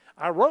that.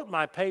 I wrote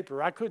my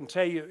paper. I couldn't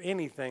tell you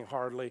anything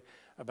hardly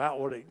about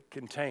what it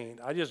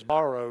contained. I just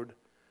borrowed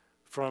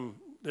from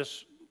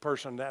this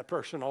person, that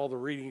person, all the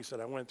readings that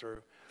I went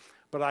through.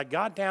 But I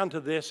got down to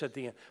this at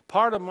the end.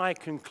 Part of my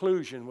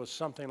conclusion was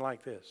something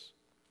like this.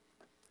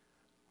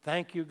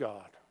 Thank you,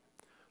 God,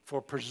 for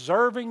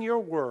preserving your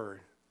word,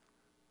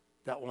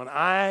 that when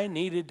I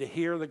needed to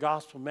hear the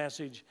gospel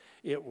message,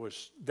 it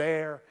was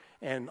there.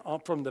 And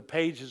from the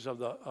pages of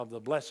the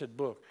blessed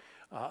book,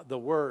 the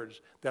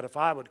words that if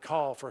I would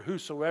call, for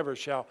whosoever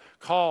shall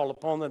call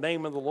upon the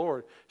name of the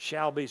Lord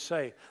shall be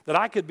saved. That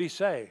I could be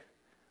saved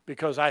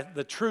because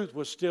the truth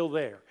was still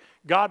there.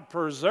 God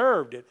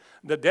preserved it.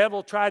 The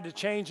devil tried to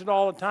change it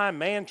all the time.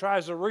 Man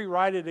tries to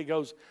rewrite it. It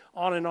goes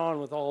on and on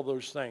with all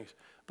those things.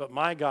 But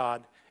my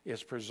God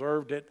has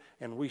preserved it,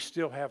 and we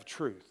still have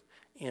truth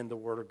in the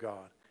Word of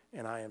God.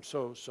 And I am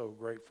so, so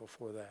grateful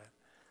for that.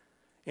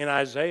 In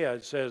Isaiah,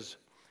 it says,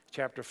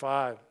 chapter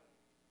 5,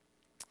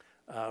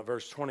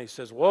 verse 20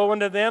 says, "Woe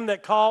unto them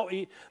that call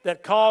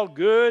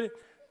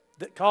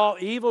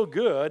evil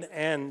good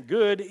and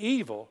good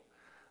evil,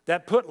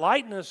 that put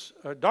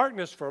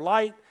darkness for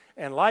light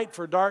and light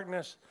for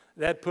darkness,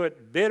 that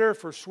put bitter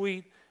for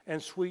sweet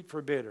and sweet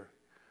for bitter."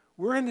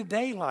 We're in a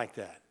day like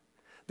that.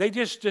 They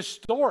just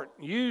distort,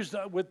 use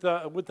with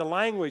the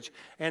language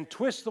and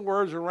twist the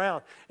words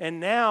around. And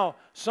now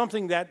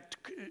something that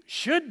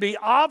should be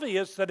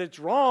obvious that it's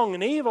wrong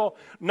and evil,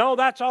 no,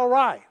 that's all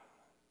right.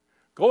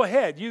 Go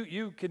ahead.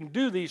 You can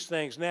do these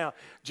things now.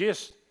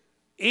 Just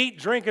eat,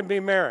 drink, and be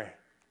merry.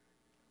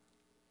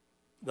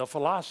 The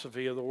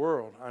philosophy of the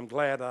world. I'm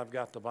glad I've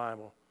got the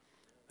Bible.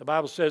 The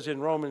Bible says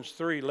in Romans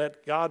 3,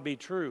 let God be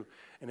true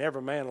and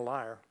every man a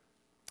liar.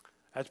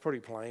 That's pretty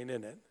plain,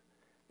 isn't it?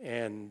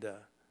 And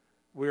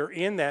we're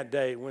in that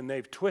day when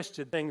they've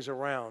twisted things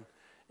around.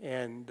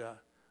 And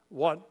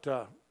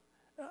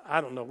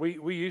I don't know,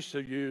 we used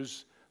to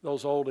use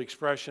those old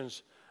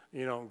expressions,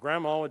 you know,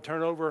 Grandma would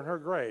turn over in her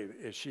grave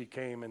if she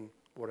came and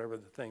whatever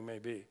the thing may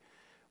be.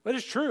 But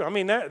it's true. I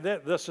mean,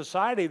 the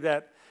society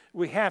that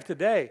we have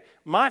today,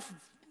 my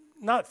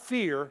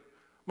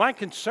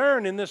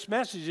concern in this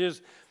message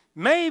is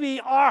maybe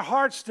our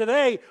hearts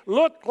today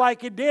look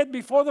like it did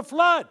before the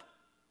flood.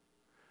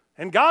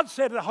 And God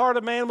said the heart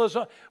of man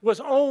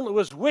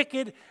was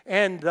wicked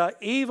and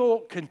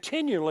evil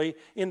continually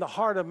in the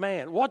heart of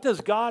man. What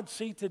does God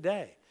see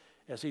today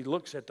as he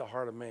looks at the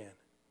heart of man?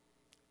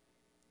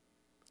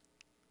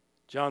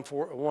 John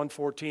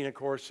 1:14, of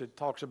course, it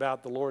talks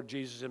about the Lord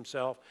Jesus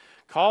himself.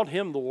 Called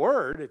him the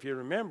Word, if you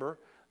remember.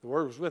 The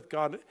Word was with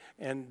God.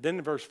 And then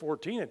in verse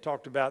 14, it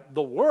talked about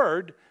the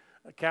Word,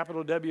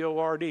 capital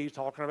W-O-R-D,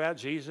 talking about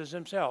Jesus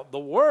himself. The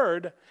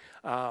Word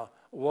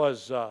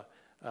was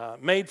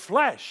made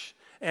flesh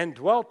and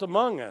dwelt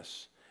among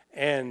us.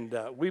 And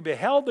we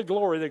beheld the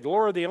glory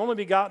of the only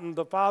begotten of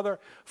the Father,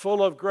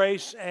 full of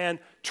grace and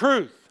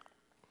truth.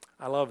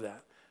 I love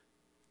that.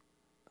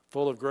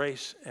 Full of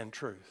grace and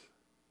truth.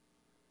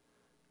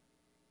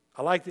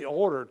 I like the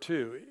order,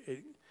 too.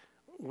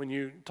 When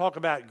you talk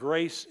about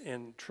grace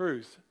and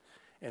truth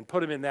and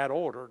put them in that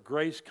order,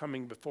 grace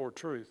coming before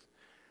truth,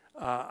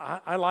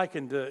 I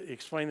liken to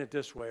explain it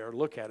this way, or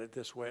look at it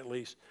this way at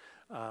least,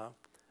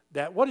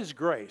 that what is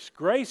grace?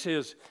 Grace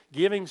is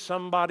giving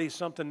somebody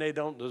something they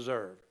don't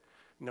deserve.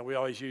 You know, we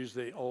always use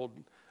the old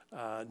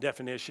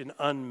definition,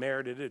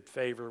 unmerited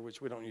favor,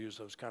 which we don't use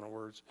those kind of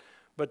words.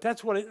 But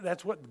that's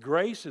what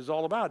grace is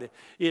all about.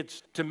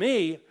 It's, to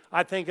me,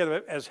 I think of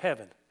it as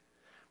heaven.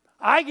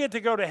 I get to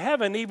go to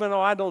heaven even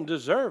though I don't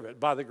deserve it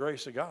by the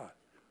grace of God.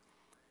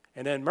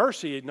 And then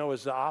mercy,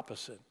 is the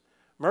opposite.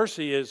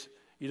 Mercy is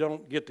you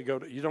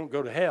don't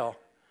go to hell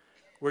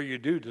where you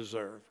do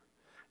deserve.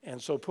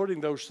 And so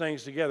putting those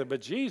things together.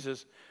 But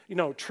Jesus,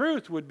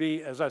 truth would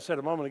be, as I said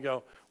a moment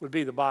ago, would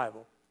be the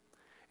Bible.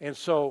 And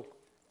so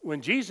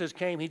when Jesus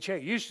came, he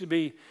changed. It used to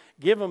be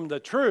give them the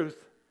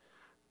truth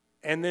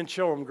and then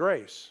show them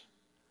grace.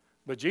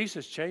 But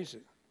Jesus changed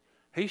it.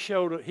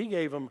 He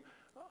gave them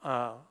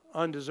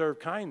undeserved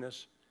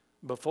kindness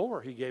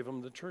before he gave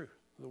them the truth,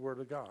 the Word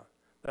of God.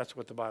 That's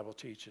what the Bible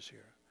teaches here.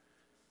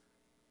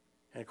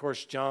 And of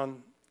course,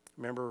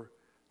 remember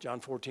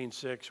John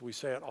 14:6, we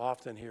say it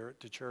often here at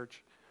the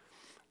church,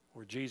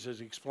 where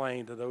Jesus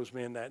explained to those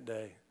men that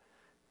day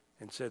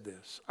and said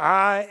this,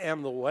 I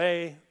am the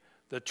way,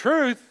 the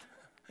truth,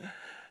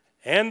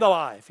 and the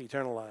life,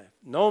 eternal life.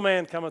 No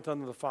man cometh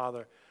unto the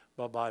Father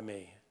but by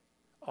me.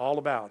 All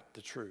about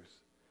the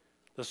truth.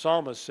 The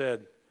psalmist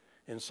said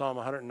in Psalm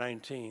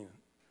 119,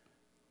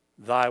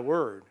 thy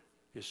word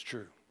is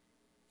true.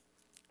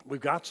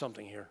 We've got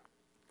something here.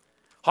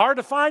 Hard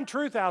to find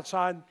truth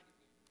outside.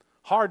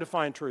 Hard to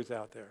find truth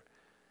out there.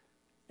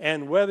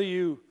 And whether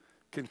you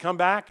can come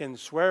back and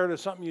swear to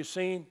something you've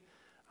seen,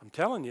 I'm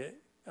telling you,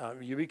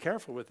 you be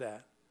careful with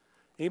that.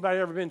 Anybody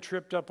ever been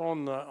tripped up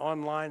on the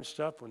online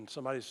stuff when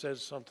somebody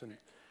says something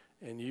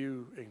and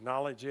you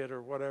acknowledge it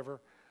or whatever?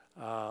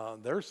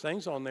 There's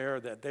things on there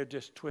that they're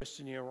just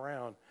twisting you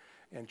around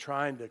and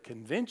trying to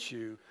convince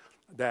you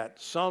that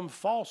some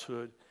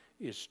falsehood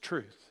is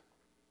truth.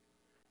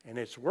 And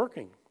it's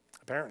working,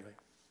 apparently.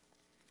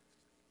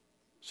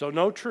 So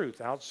no truth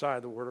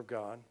outside the Word of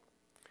God.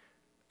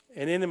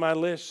 And in my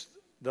list,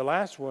 the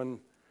last one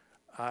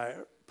I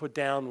put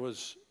down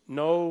was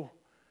no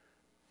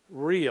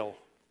real.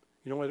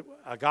 You know what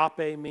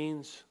agape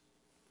means?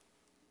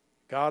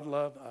 God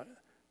love,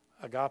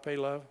 agape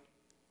love.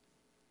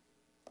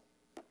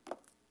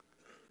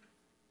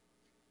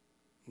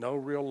 No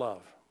real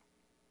love.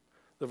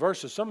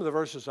 Some of the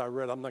verses I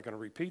read, I'm not going to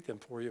repeat them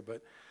for you,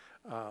 but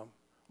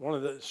one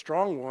of the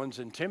strong ones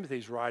in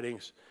Timothy's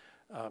writings,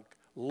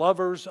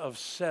 lovers of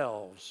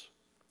selves.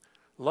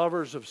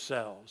 Lovers of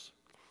selves.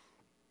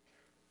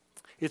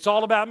 It's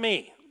all about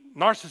me.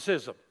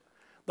 Narcissism.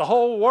 The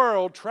whole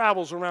world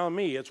travels around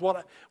me. It's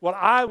what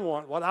I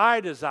want, what I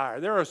desire.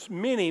 There are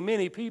many,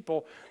 many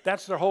people,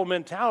 that's their whole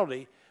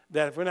mentality,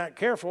 that if we're not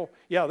careful,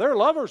 they're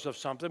lovers of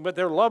something, but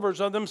they're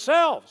lovers of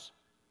themselves.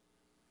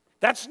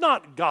 That's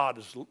not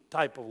God's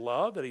type of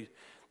love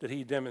that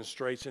he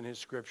demonstrates in his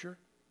scripture.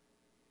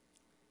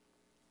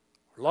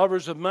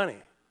 Lovers of money.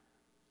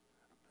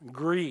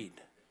 Greed.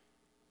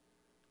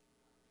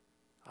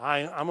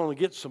 I'm going to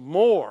get some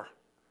more.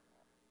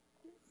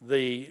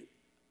 The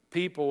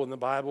people in the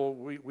Bible,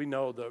 we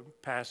know the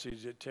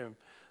passage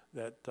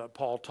that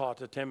Paul taught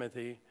to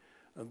Timothy.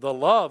 The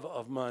love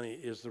of money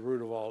is the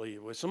root of all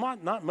evil. It's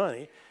not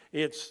money.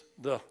 It's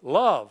the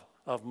love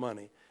of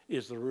money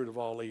is the root of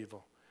all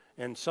evil.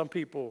 And some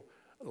people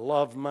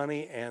love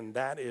money, and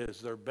that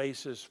is their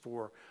basis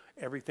for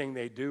everything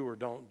they do or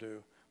don't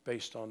do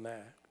based on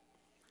that.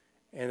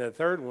 And the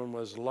third one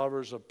was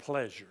lovers of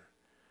pleasure.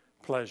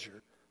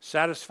 Pleasure.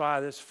 Satisfy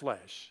this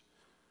flesh.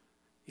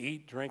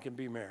 Eat, drink, and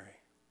be merry.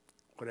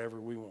 Whatever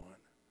we want.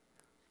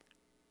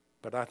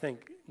 But I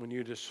think when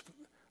you just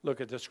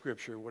look at the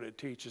scripture, what it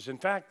teaches. In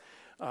fact,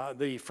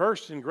 the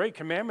first and great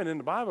commandment in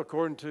the Bible,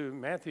 according to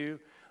Matthew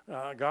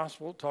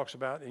Gospel, talks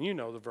about, and you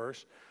know the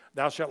verse,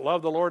 thou shalt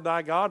love the Lord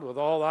thy God with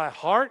all thy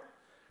heart,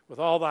 with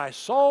all thy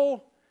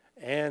soul,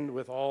 and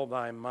with all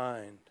thy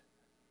mind.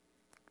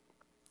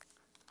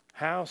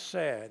 How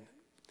sad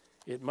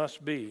it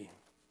must be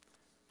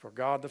for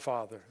God the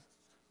Father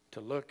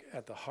to look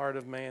at the heart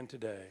of man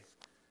today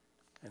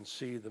and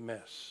see the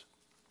mess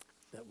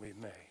that we've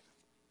made.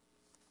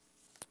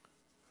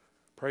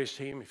 Praise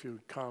team, if you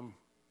would come,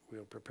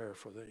 we'll prepare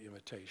for the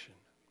invitation.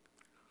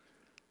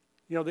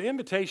 The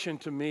invitation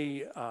to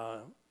me,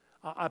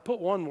 I put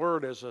one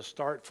word as a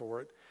start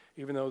for it,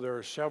 even though there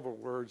are several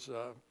words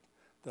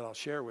that I'll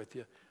share with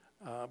you.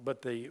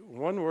 But the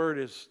one word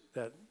is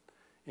that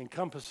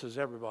encompasses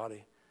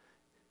everybody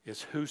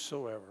is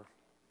whosoever.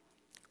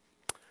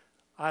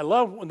 I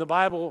love when the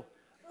Bible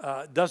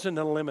doesn't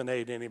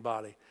eliminate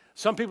anybody.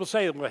 Some people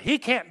say, well, he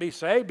can't be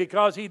saved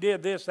because he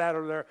did this, that,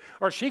 or there.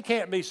 Or she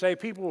can't be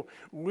saved.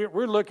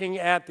 We're looking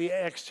at the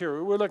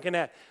exterior. We're looking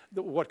at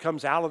what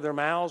comes out of their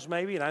mouths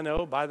maybe. And I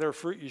know by their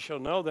fruit you shall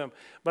know them.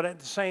 But at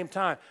the same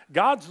time,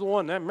 God's the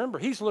one. Remember,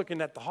 he's looking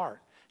at the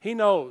heart. He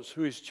knows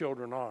who his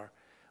children are.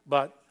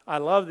 But I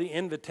love the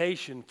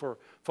invitation for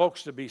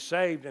folks to be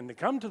saved and to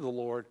come to the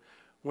Lord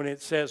when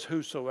it says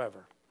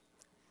whosoever.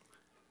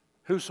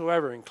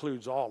 Whosoever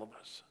includes all of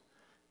us.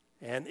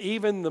 And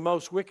even the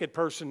most wicked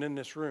person in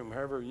this room,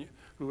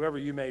 whoever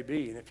you may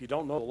be, and if you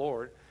don't know the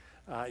Lord,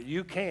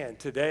 you can.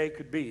 Today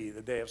could be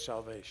the day of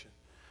salvation.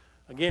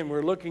 Again,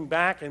 we're looking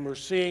back and we're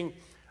seeing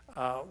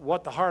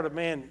what the heart of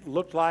man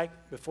looked like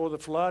before the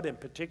flood in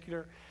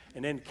particular,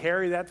 and then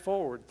carry that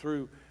forward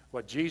through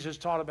what Jesus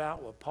taught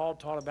about, what Paul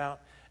taught about,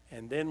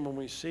 and then when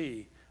we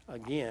see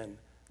again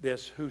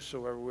this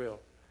whosoever will.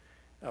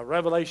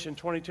 Revelation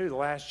 22, the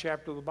last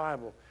chapter of the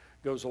Bible,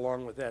 goes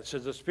along with that. It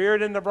says, the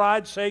Spirit and the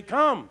bride say,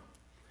 come.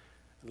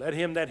 Let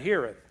him that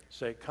heareth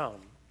say,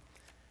 come.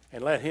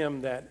 And let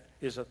him that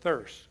is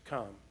athirst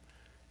come.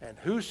 And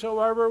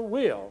whosoever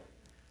will,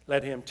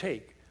 let him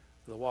take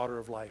the water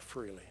of life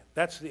freely.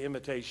 That's the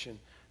invitation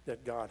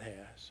that God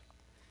has.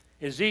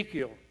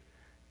 Ezekiel,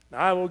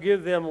 I will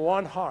give them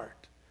one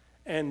heart,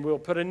 and will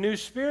put a new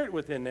spirit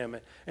within them,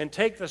 and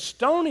take the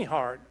stony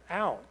heart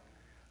out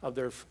of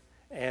their,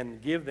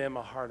 and give them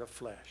a heart of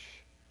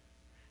flesh.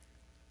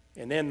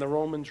 And then the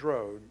Romans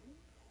road,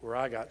 where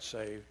I got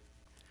saved,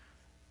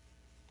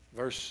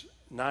 verse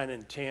 9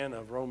 and 10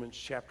 of Romans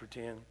chapter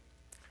 10.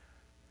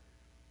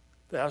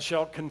 Thou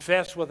shalt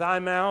confess with thy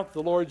mouth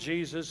the Lord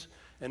Jesus,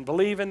 and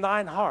believe in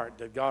thine heart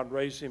that God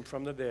raised him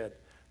from the dead,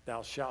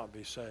 thou shalt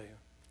be saved.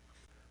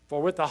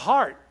 For with the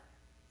heart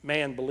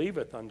man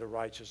believeth unto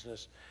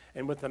righteousness,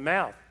 and with the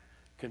mouth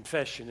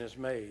confession is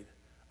made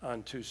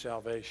unto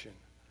salvation.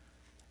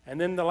 And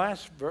then the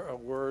last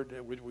word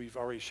that we've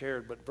already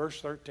shared, but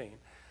verse 13.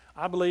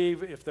 I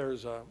believe if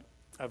there's a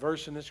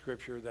verse in the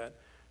Scripture that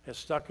has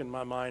stuck in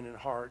my mind and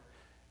heart,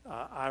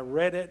 I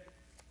read it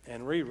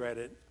and reread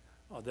it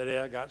the day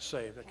I got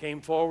saved. I came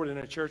forward in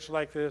a church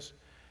like this,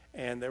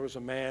 and there was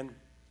a man,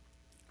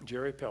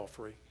 Jerry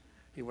Pelfrey.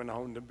 He went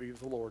home to be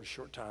with the Lord a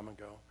short time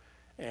ago.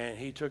 And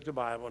he took the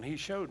Bible, and he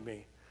showed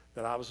me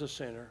that I was a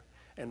sinner,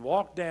 and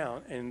walked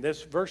down in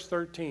this verse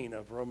 13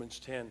 of Romans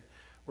 10,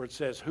 where it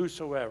says,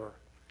 whosoever.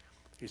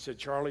 He said,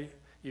 Charlie,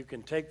 you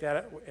can take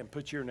that and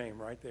put your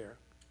name right there.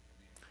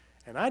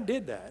 And I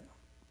did that.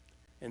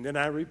 And then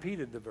I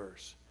repeated the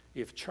verse.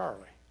 If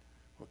Charlie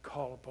would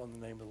call upon the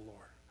name of the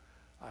Lord,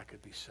 I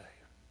could be saved.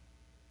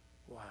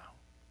 Wow.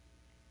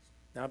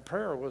 Now,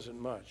 prayer wasn't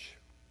much.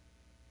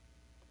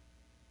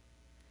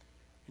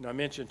 You know, I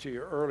mentioned to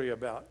you earlier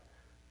about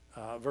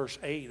verse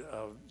 8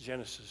 of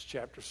Genesis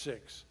chapter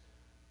 6.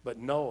 But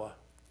Noah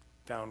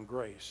found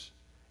grace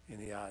in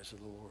the eyes of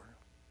the Lord.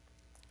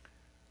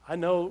 I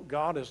know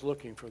God is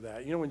looking for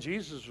that. You know, when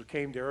Jesus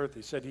came to earth,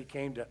 he said he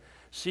came to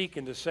seek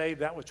and to save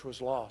that which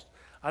was lost.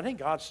 I think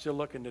God's still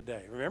looking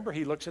today. Remember,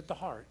 he looks at the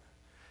heart,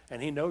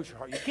 and he knows your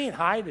heart. You can't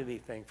hide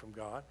anything from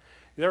God.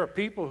 There are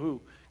people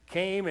who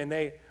came, and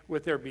they,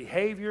 with their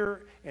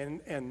behavior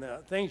and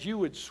things, you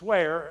would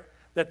swear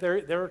that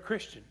they're a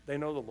Christian. They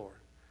know the Lord.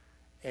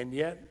 And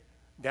yet,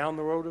 down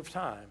the road of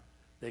time,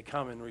 they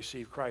come and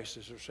receive Christ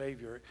as their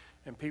Savior.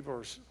 And people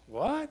are,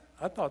 what?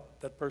 I thought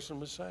that person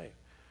was saved.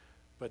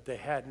 But they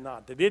had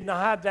not. They did not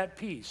have that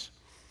peace.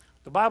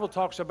 The Bible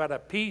talks about a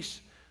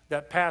peace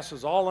that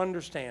passes all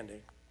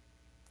understanding.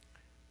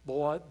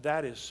 Boy,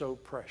 that is so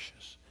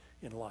precious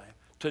in life.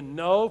 To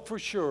know for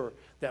sure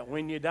that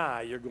when you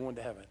die, you're going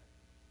to heaven.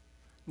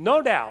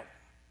 No doubt.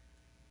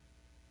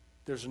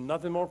 There's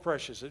nothing more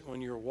precious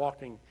when you're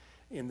walking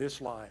in this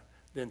life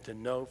than to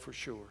know for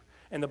sure.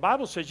 And the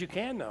Bible says you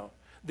can know.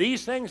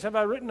 These things have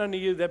I written unto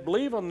you that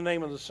believe on the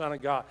name of the Son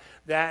of God,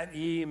 that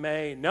ye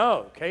may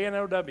know,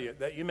 K-N-O-W,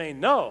 that you may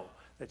know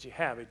that you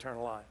have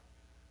eternal life.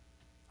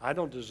 I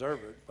don't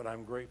deserve it, but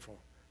I'm grateful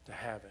to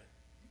have it.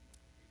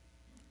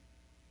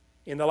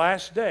 In the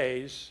last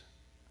days,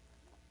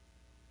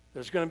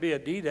 there's going to be a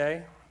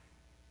D-Day.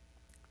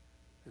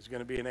 There's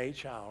going to be an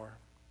H hour.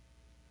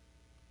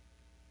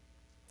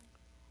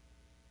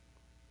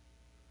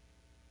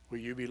 Will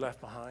you be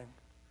left behind?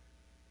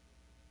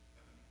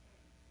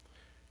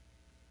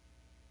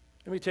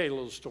 Let me tell you a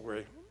little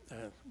story,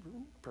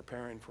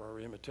 preparing for our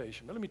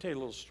invitation. But let me tell you a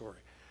little story.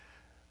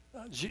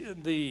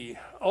 The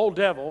old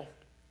devil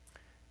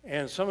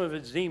and some of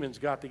its demons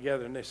got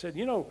together, and they said,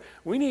 you know,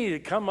 we need to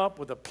come up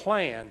with a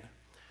plan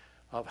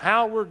of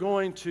how we're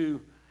going to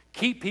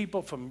keep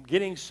people from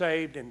getting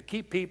saved and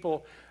keep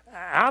people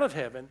out of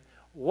heaven.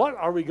 What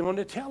are we going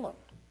to tell them?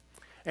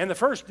 And the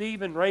first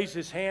demon raised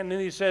his hand,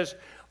 and he says,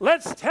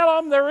 let's tell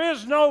them there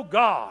is no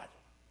God.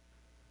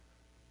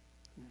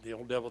 The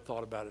old devil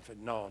thought about it and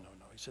said, no.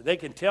 He said, they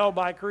can tell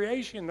by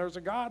creation there's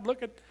a God.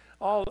 Look at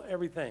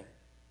everything.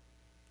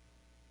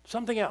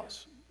 Something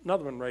else.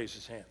 Another one raised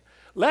his hand.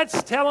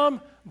 Let's tell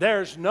them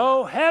there's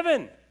no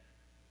heaven.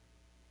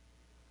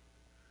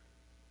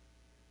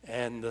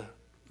 And the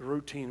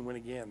routine went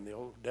again. The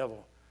old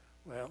devil,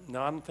 well,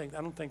 no, I don't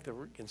think that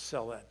we can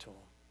sell that to them.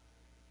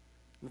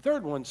 The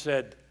third one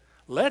said,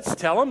 let's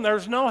tell them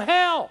there's no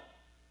hell.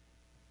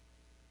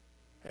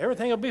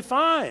 Everything will be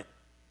fine.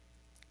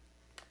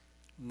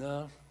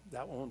 No,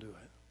 that won't do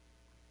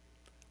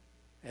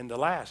it. And the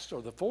last,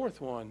 or the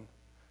fourth one,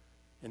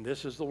 and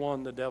this is the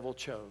one the devil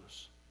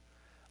chose.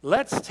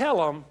 Let's tell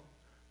them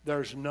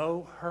there's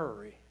no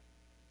hurry.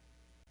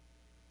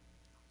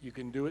 You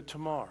can do it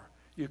tomorrow.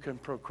 You can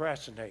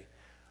procrastinate.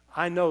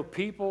 I know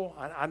people,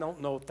 I don't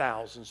know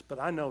thousands, but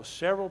I know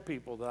several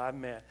people that I've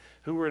met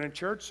who were in a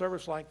church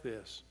service like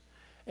this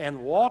and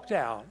walked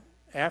out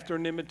after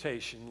an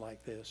invitation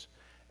like this,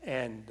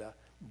 and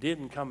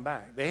didn't come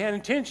back. They had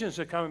intentions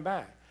of coming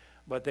back,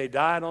 but they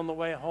died on the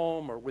way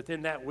home or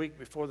within that week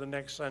before the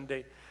next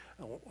Sunday.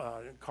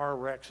 Car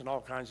wrecks and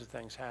all kinds of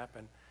things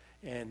happened,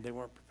 and they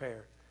weren't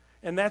prepared.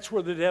 And that's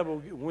where the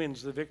devil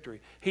wins the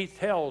victory. He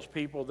tells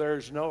people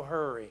there's no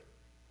hurry.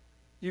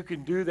 You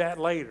can do that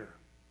later.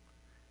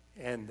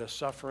 And the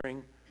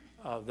suffering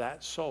of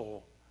that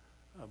soul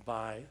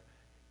by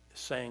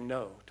saying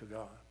no to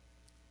God.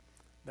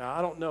 Now,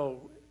 I don't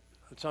know.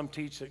 Some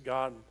teach that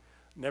God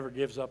never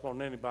gives up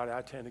on anybody.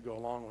 I tend to go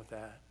along with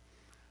that.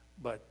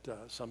 But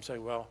some say,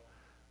 well,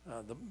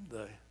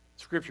 the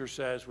Scripture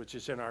says, which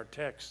is in our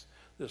text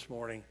this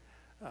morning,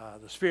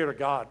 the Spirit of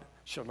God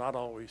shall not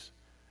always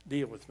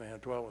deal with man,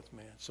 dwell with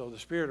man. So the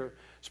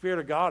Spirit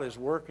of God is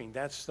working.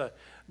 That's the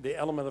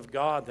element of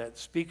God that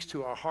speaks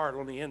to our heart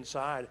on the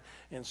inside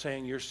and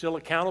saying, you're still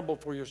accountable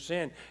for your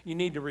sin. You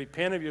need to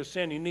repent of your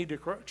sin. You need to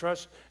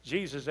trust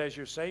Jesus as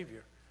your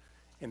Savior.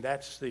 And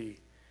that's the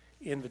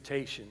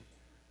invitation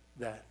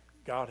that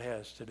God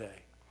has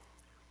today.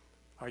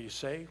 Are you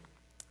saved?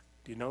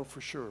 Do you know for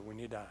sure when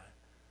you die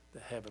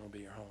that heaven will be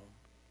your home?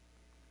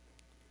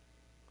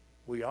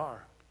 We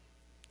are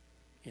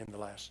in the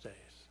last days.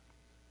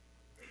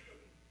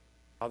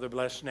 Father,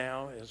 bless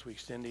now as we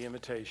extend the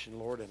invitation,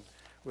 Lord, and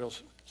we'll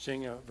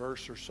sing a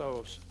verse or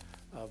so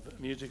of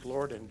music,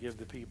 Lord, and give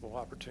the people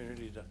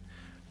opportunity to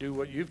do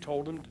what you've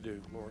told them to do,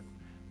 Lord.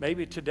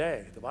 Maybe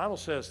today. The Bible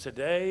says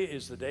today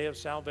is the day of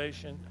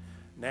salvation.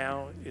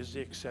 Now is the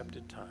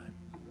accepted time.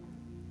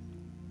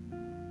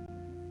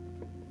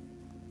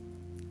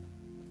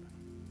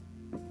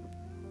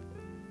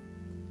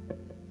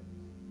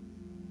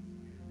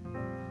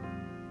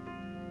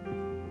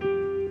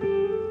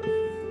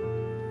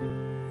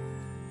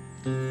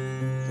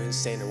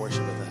 Stand and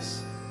worship with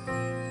us.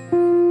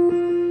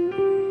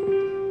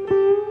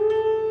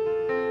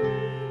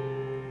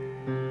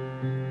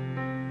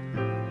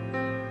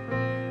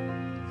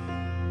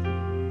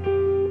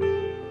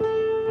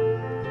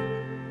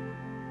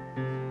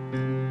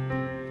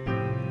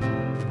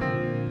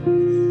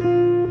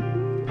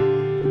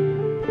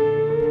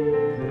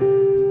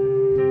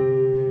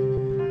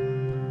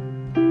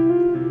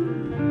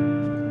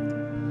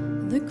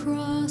 The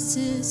cross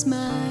is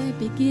my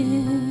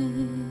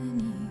beginning.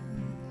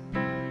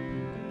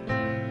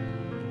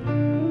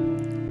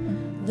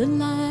 The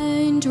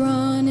line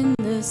drawn in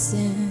the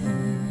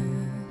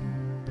sand,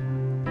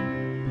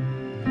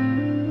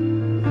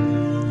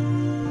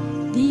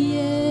 the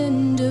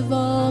end of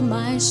all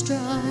my strife.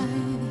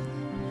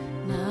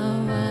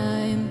 Now I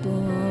am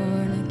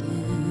born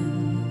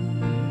again.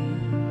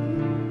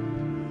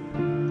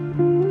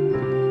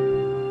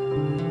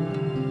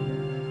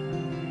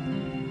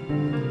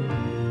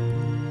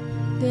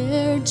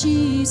 There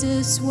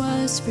Jesus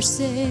was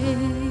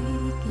forsaken,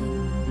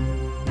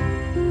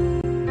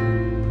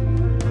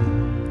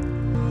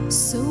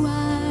 so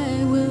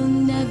I will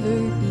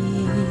never be.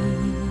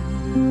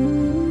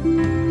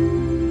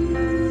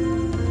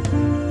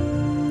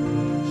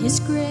 His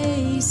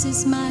grace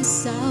is my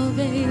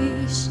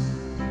salvation,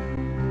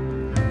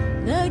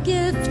 the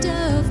gift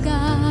of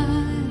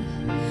God,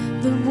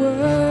 the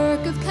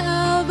work of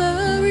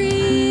Calvary.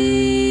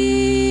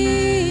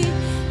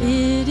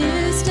 It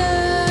is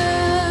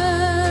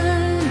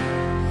done,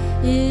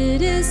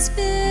 it is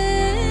finished.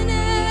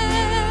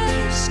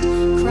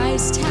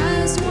 Christ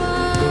has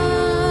won.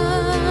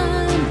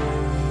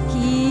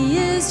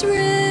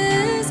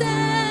 Risen,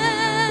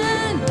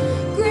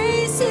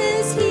 grace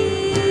is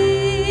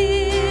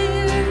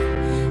here,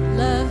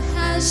 love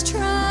has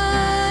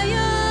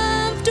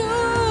triumphed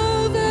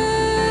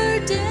over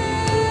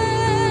death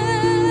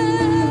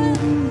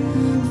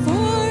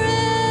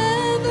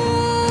forever.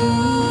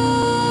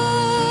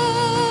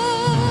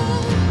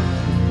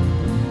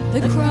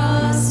 The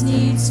cross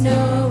needs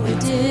no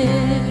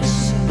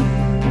addition.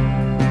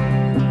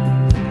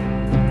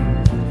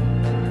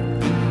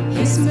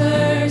 His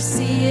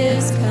mercy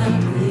is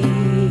complete.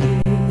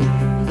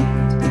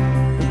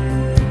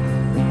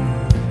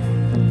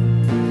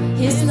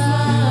 His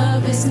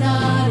love is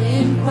not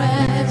in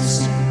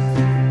question.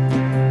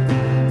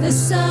 The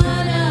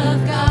Son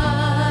of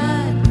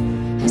God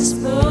has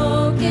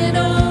spoken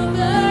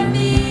over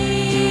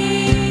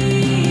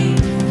me.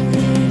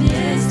 It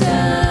is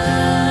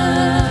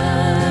done.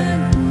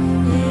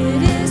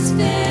 It is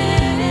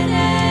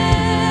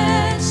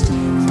finished.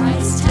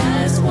 Christ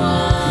has won.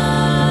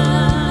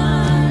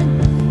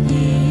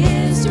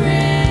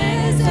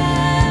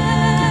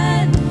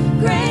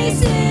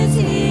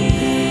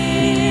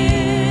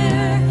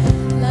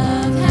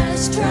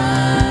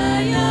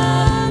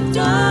 Triumph.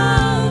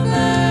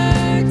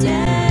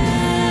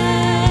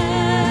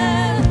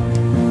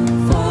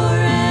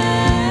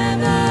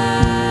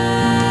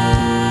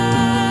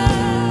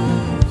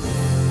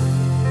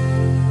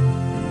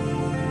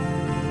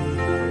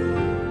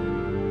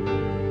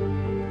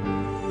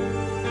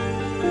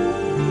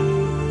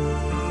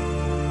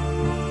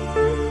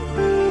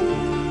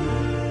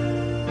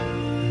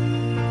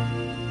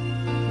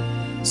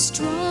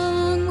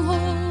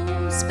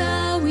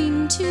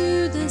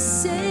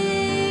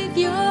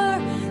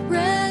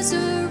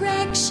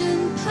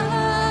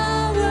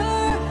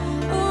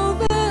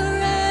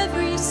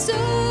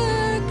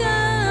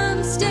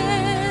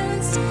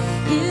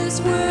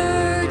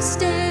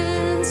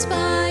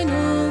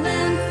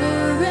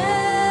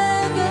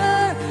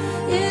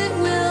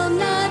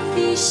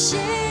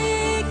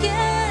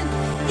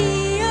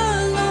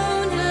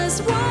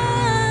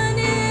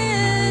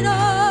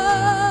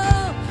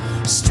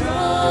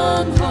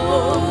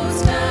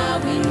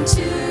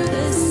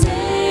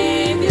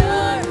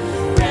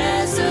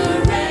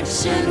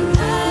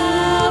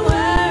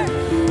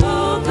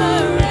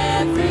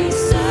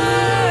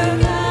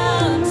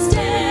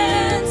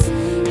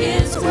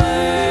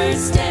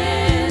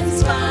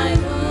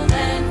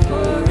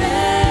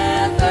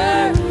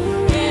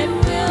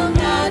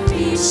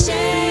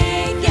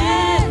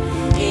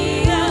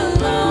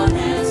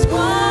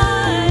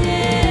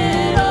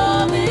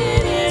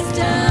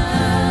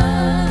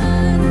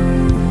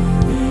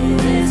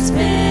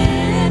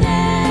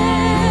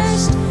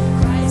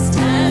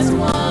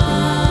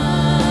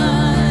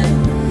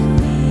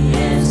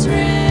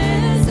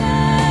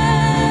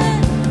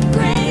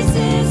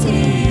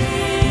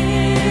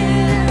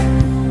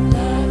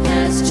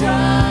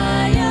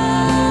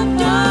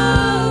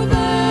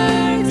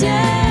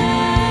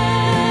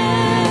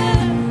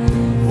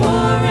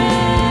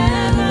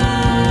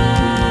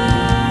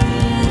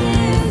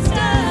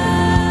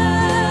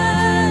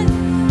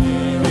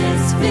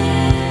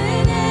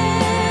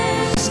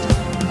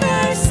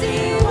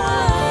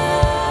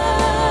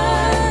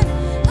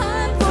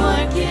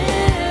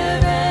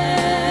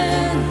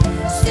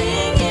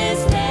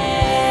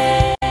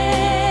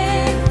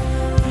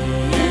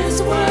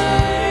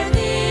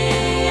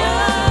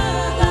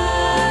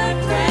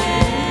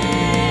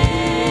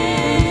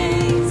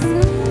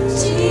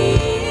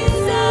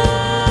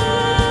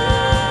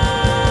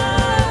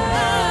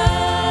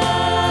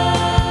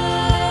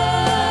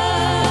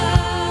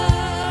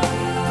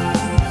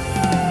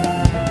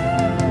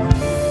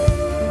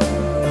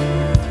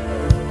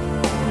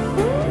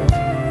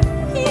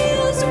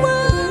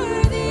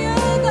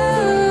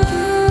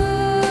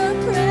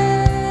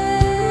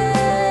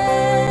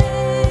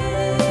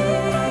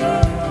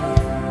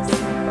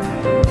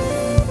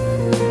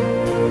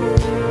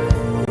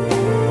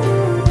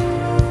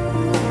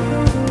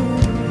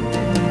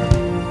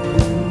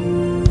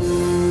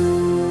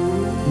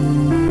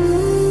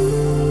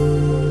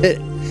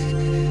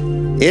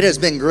 It has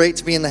been great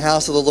to be in the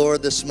house of the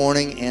Lord this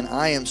morning, and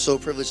I am so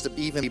privileged to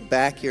even be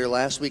back here.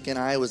 Last weekend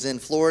I was in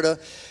Florida,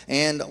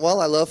 and while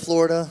I love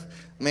Florida,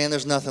 man,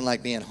 there's nothing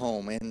like being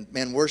home. And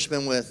man,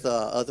 worshiping with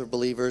other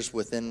believers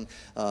within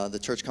the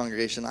church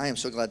congregation. I am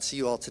so glad to see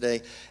you all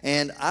today.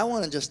 And I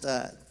want to just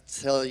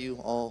tell you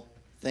all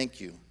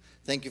thank you.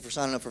 Thank you for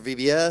signing up for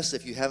VBS.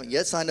 If you haven't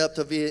yet signed up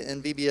to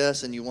in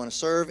VBS and you want to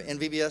serve in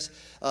VBS,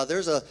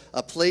 there's a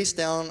place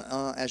down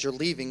as you're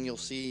leaving. You'll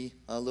see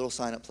a little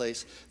sign-up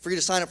place for you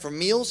to sign up for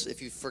meals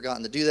if you've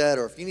forgotten to do that,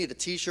 or if you need a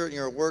T-shirt and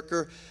you're a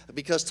worker,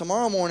 because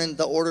tomorrow morning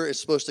the order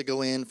is supposed to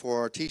go in for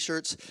our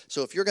T-shirts.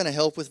 So if you're going to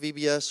help with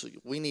VBS,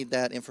 we need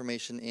that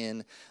information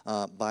in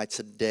by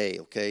today,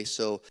 okay?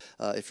 So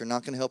if you're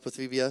not going to help with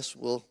VBS,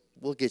 we'll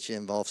get you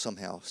involved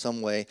somehow,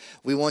 some way.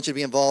 We want you to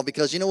be involved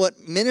because you know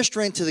what?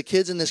 Ministering to the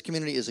kids in this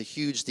community is a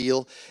huge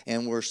deal,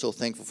 and we're so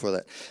thankful for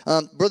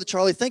that. Brother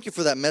Charlie, thank you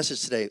for that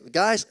message today.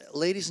 Guys,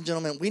 ladies and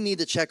gentlemen, we need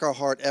to check our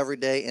heart every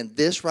day, and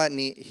this right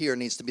here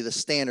needs to be the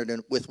standard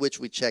with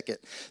which we check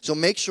it. So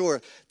make sure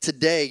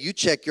today you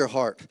check your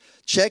heart.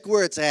 Check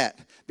where it's at,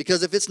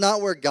 because if it's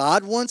not where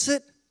God wants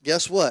it,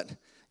 guess what?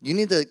 You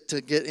need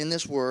to get in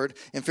this word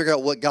and figure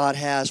out what God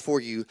has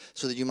for you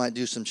so that you might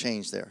do some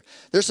change there.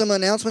 There's some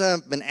announcement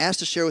I've been asked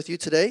to share with you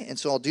today, and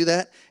so I'll do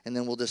that, and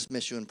then we'll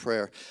dismiss you in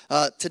prayer.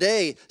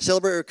 Today,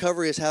 Celebrate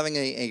Recovery is having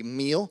a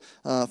meal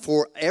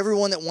for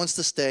everyone that wants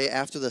to stay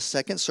after the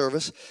second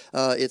service.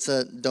 It's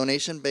a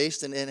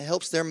donation-based, and it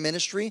helps their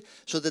ministry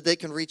so that they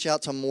can reach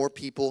out to more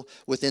people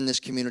within this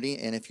community.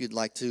 And if you'd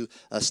like to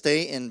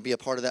stay and be a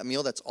part of that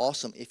meal, that's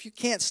awesome. If you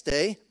can't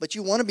stay, but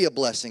you want to be a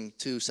blessing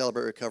to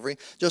Celebrate Recovery,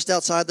 just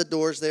outside the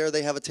doors there,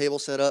 they have a table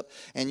set up,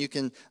 and you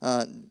can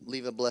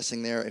leave a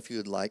blessing there if you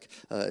would like.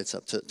 It's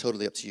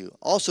totally up to you.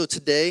 Also,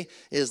 today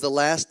is the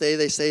last day,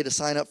 they say, to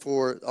sign up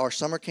for our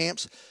summer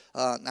camps.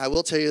 I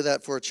will tell you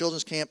that for a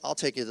children's camp, I'll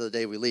take you to the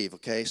day we leave,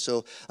 okay?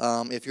 So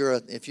if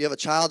you have a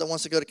child that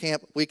wants to go to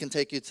camp, we can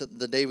take you to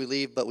the day we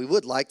leave, but we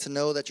would like to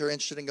know that you're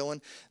interested in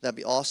going. That'd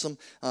be awesome.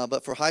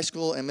 But for high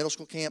school and middle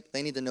school camp,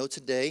 they need to know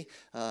today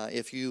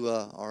if you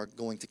are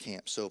going to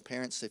camp. So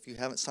parents, if you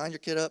haven't signed your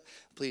kid up,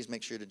 please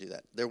make sure to do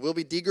that. There will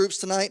be D groups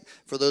tonight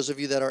for those of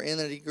you that are in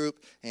the D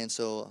group, and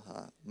so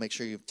make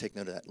sure you take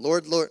note of that.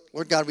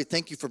 Lord God, we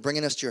thank you for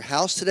bringing us to your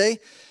house today.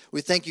 We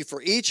thank you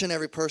for each and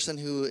every person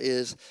who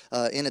is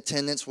in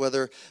attendance,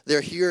 whether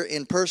they're here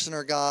in person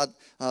or, God,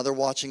 they're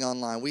watching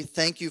online. We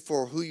thank you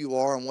for who you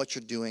are and what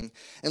you're doing.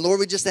 And, Lord,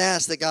 we just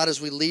ask that, God, as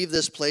we leave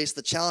this place,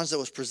 the challenge that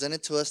was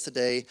presented to us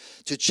today,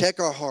 to check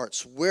our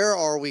hearts. Where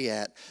are we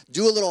at?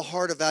 Do a little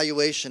heart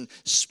evaluation,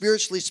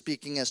 spiritually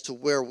speaking, as to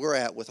where we're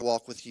at with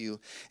walk with you.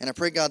 And I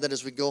pray, God, that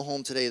as we go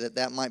home today,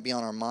 that might be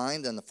on our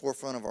mind and the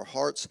forefront of our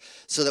hearts,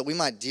 so that we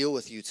might deal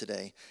with you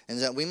today, and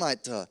that we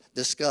might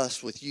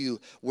discuss with you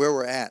where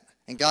we're at.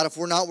 And God, if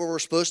we're not where we're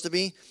supposed to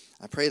be,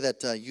 I pray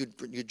that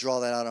you'd draw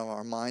that out of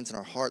our minds and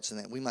our hearts, and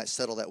that we might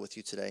settle that with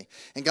you today.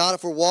 And God,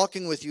 if we're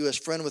walking with you as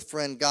friend with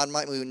friend, God,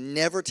 might we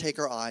never take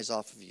our eyes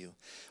off of you.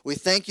 We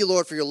thank you,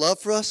 Lord, for your love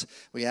for us.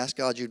 We ask,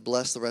 God, you'd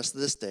bless the rest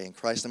of this day. In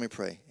Christ's name we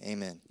pray.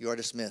 Amen. You are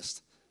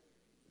dismissed.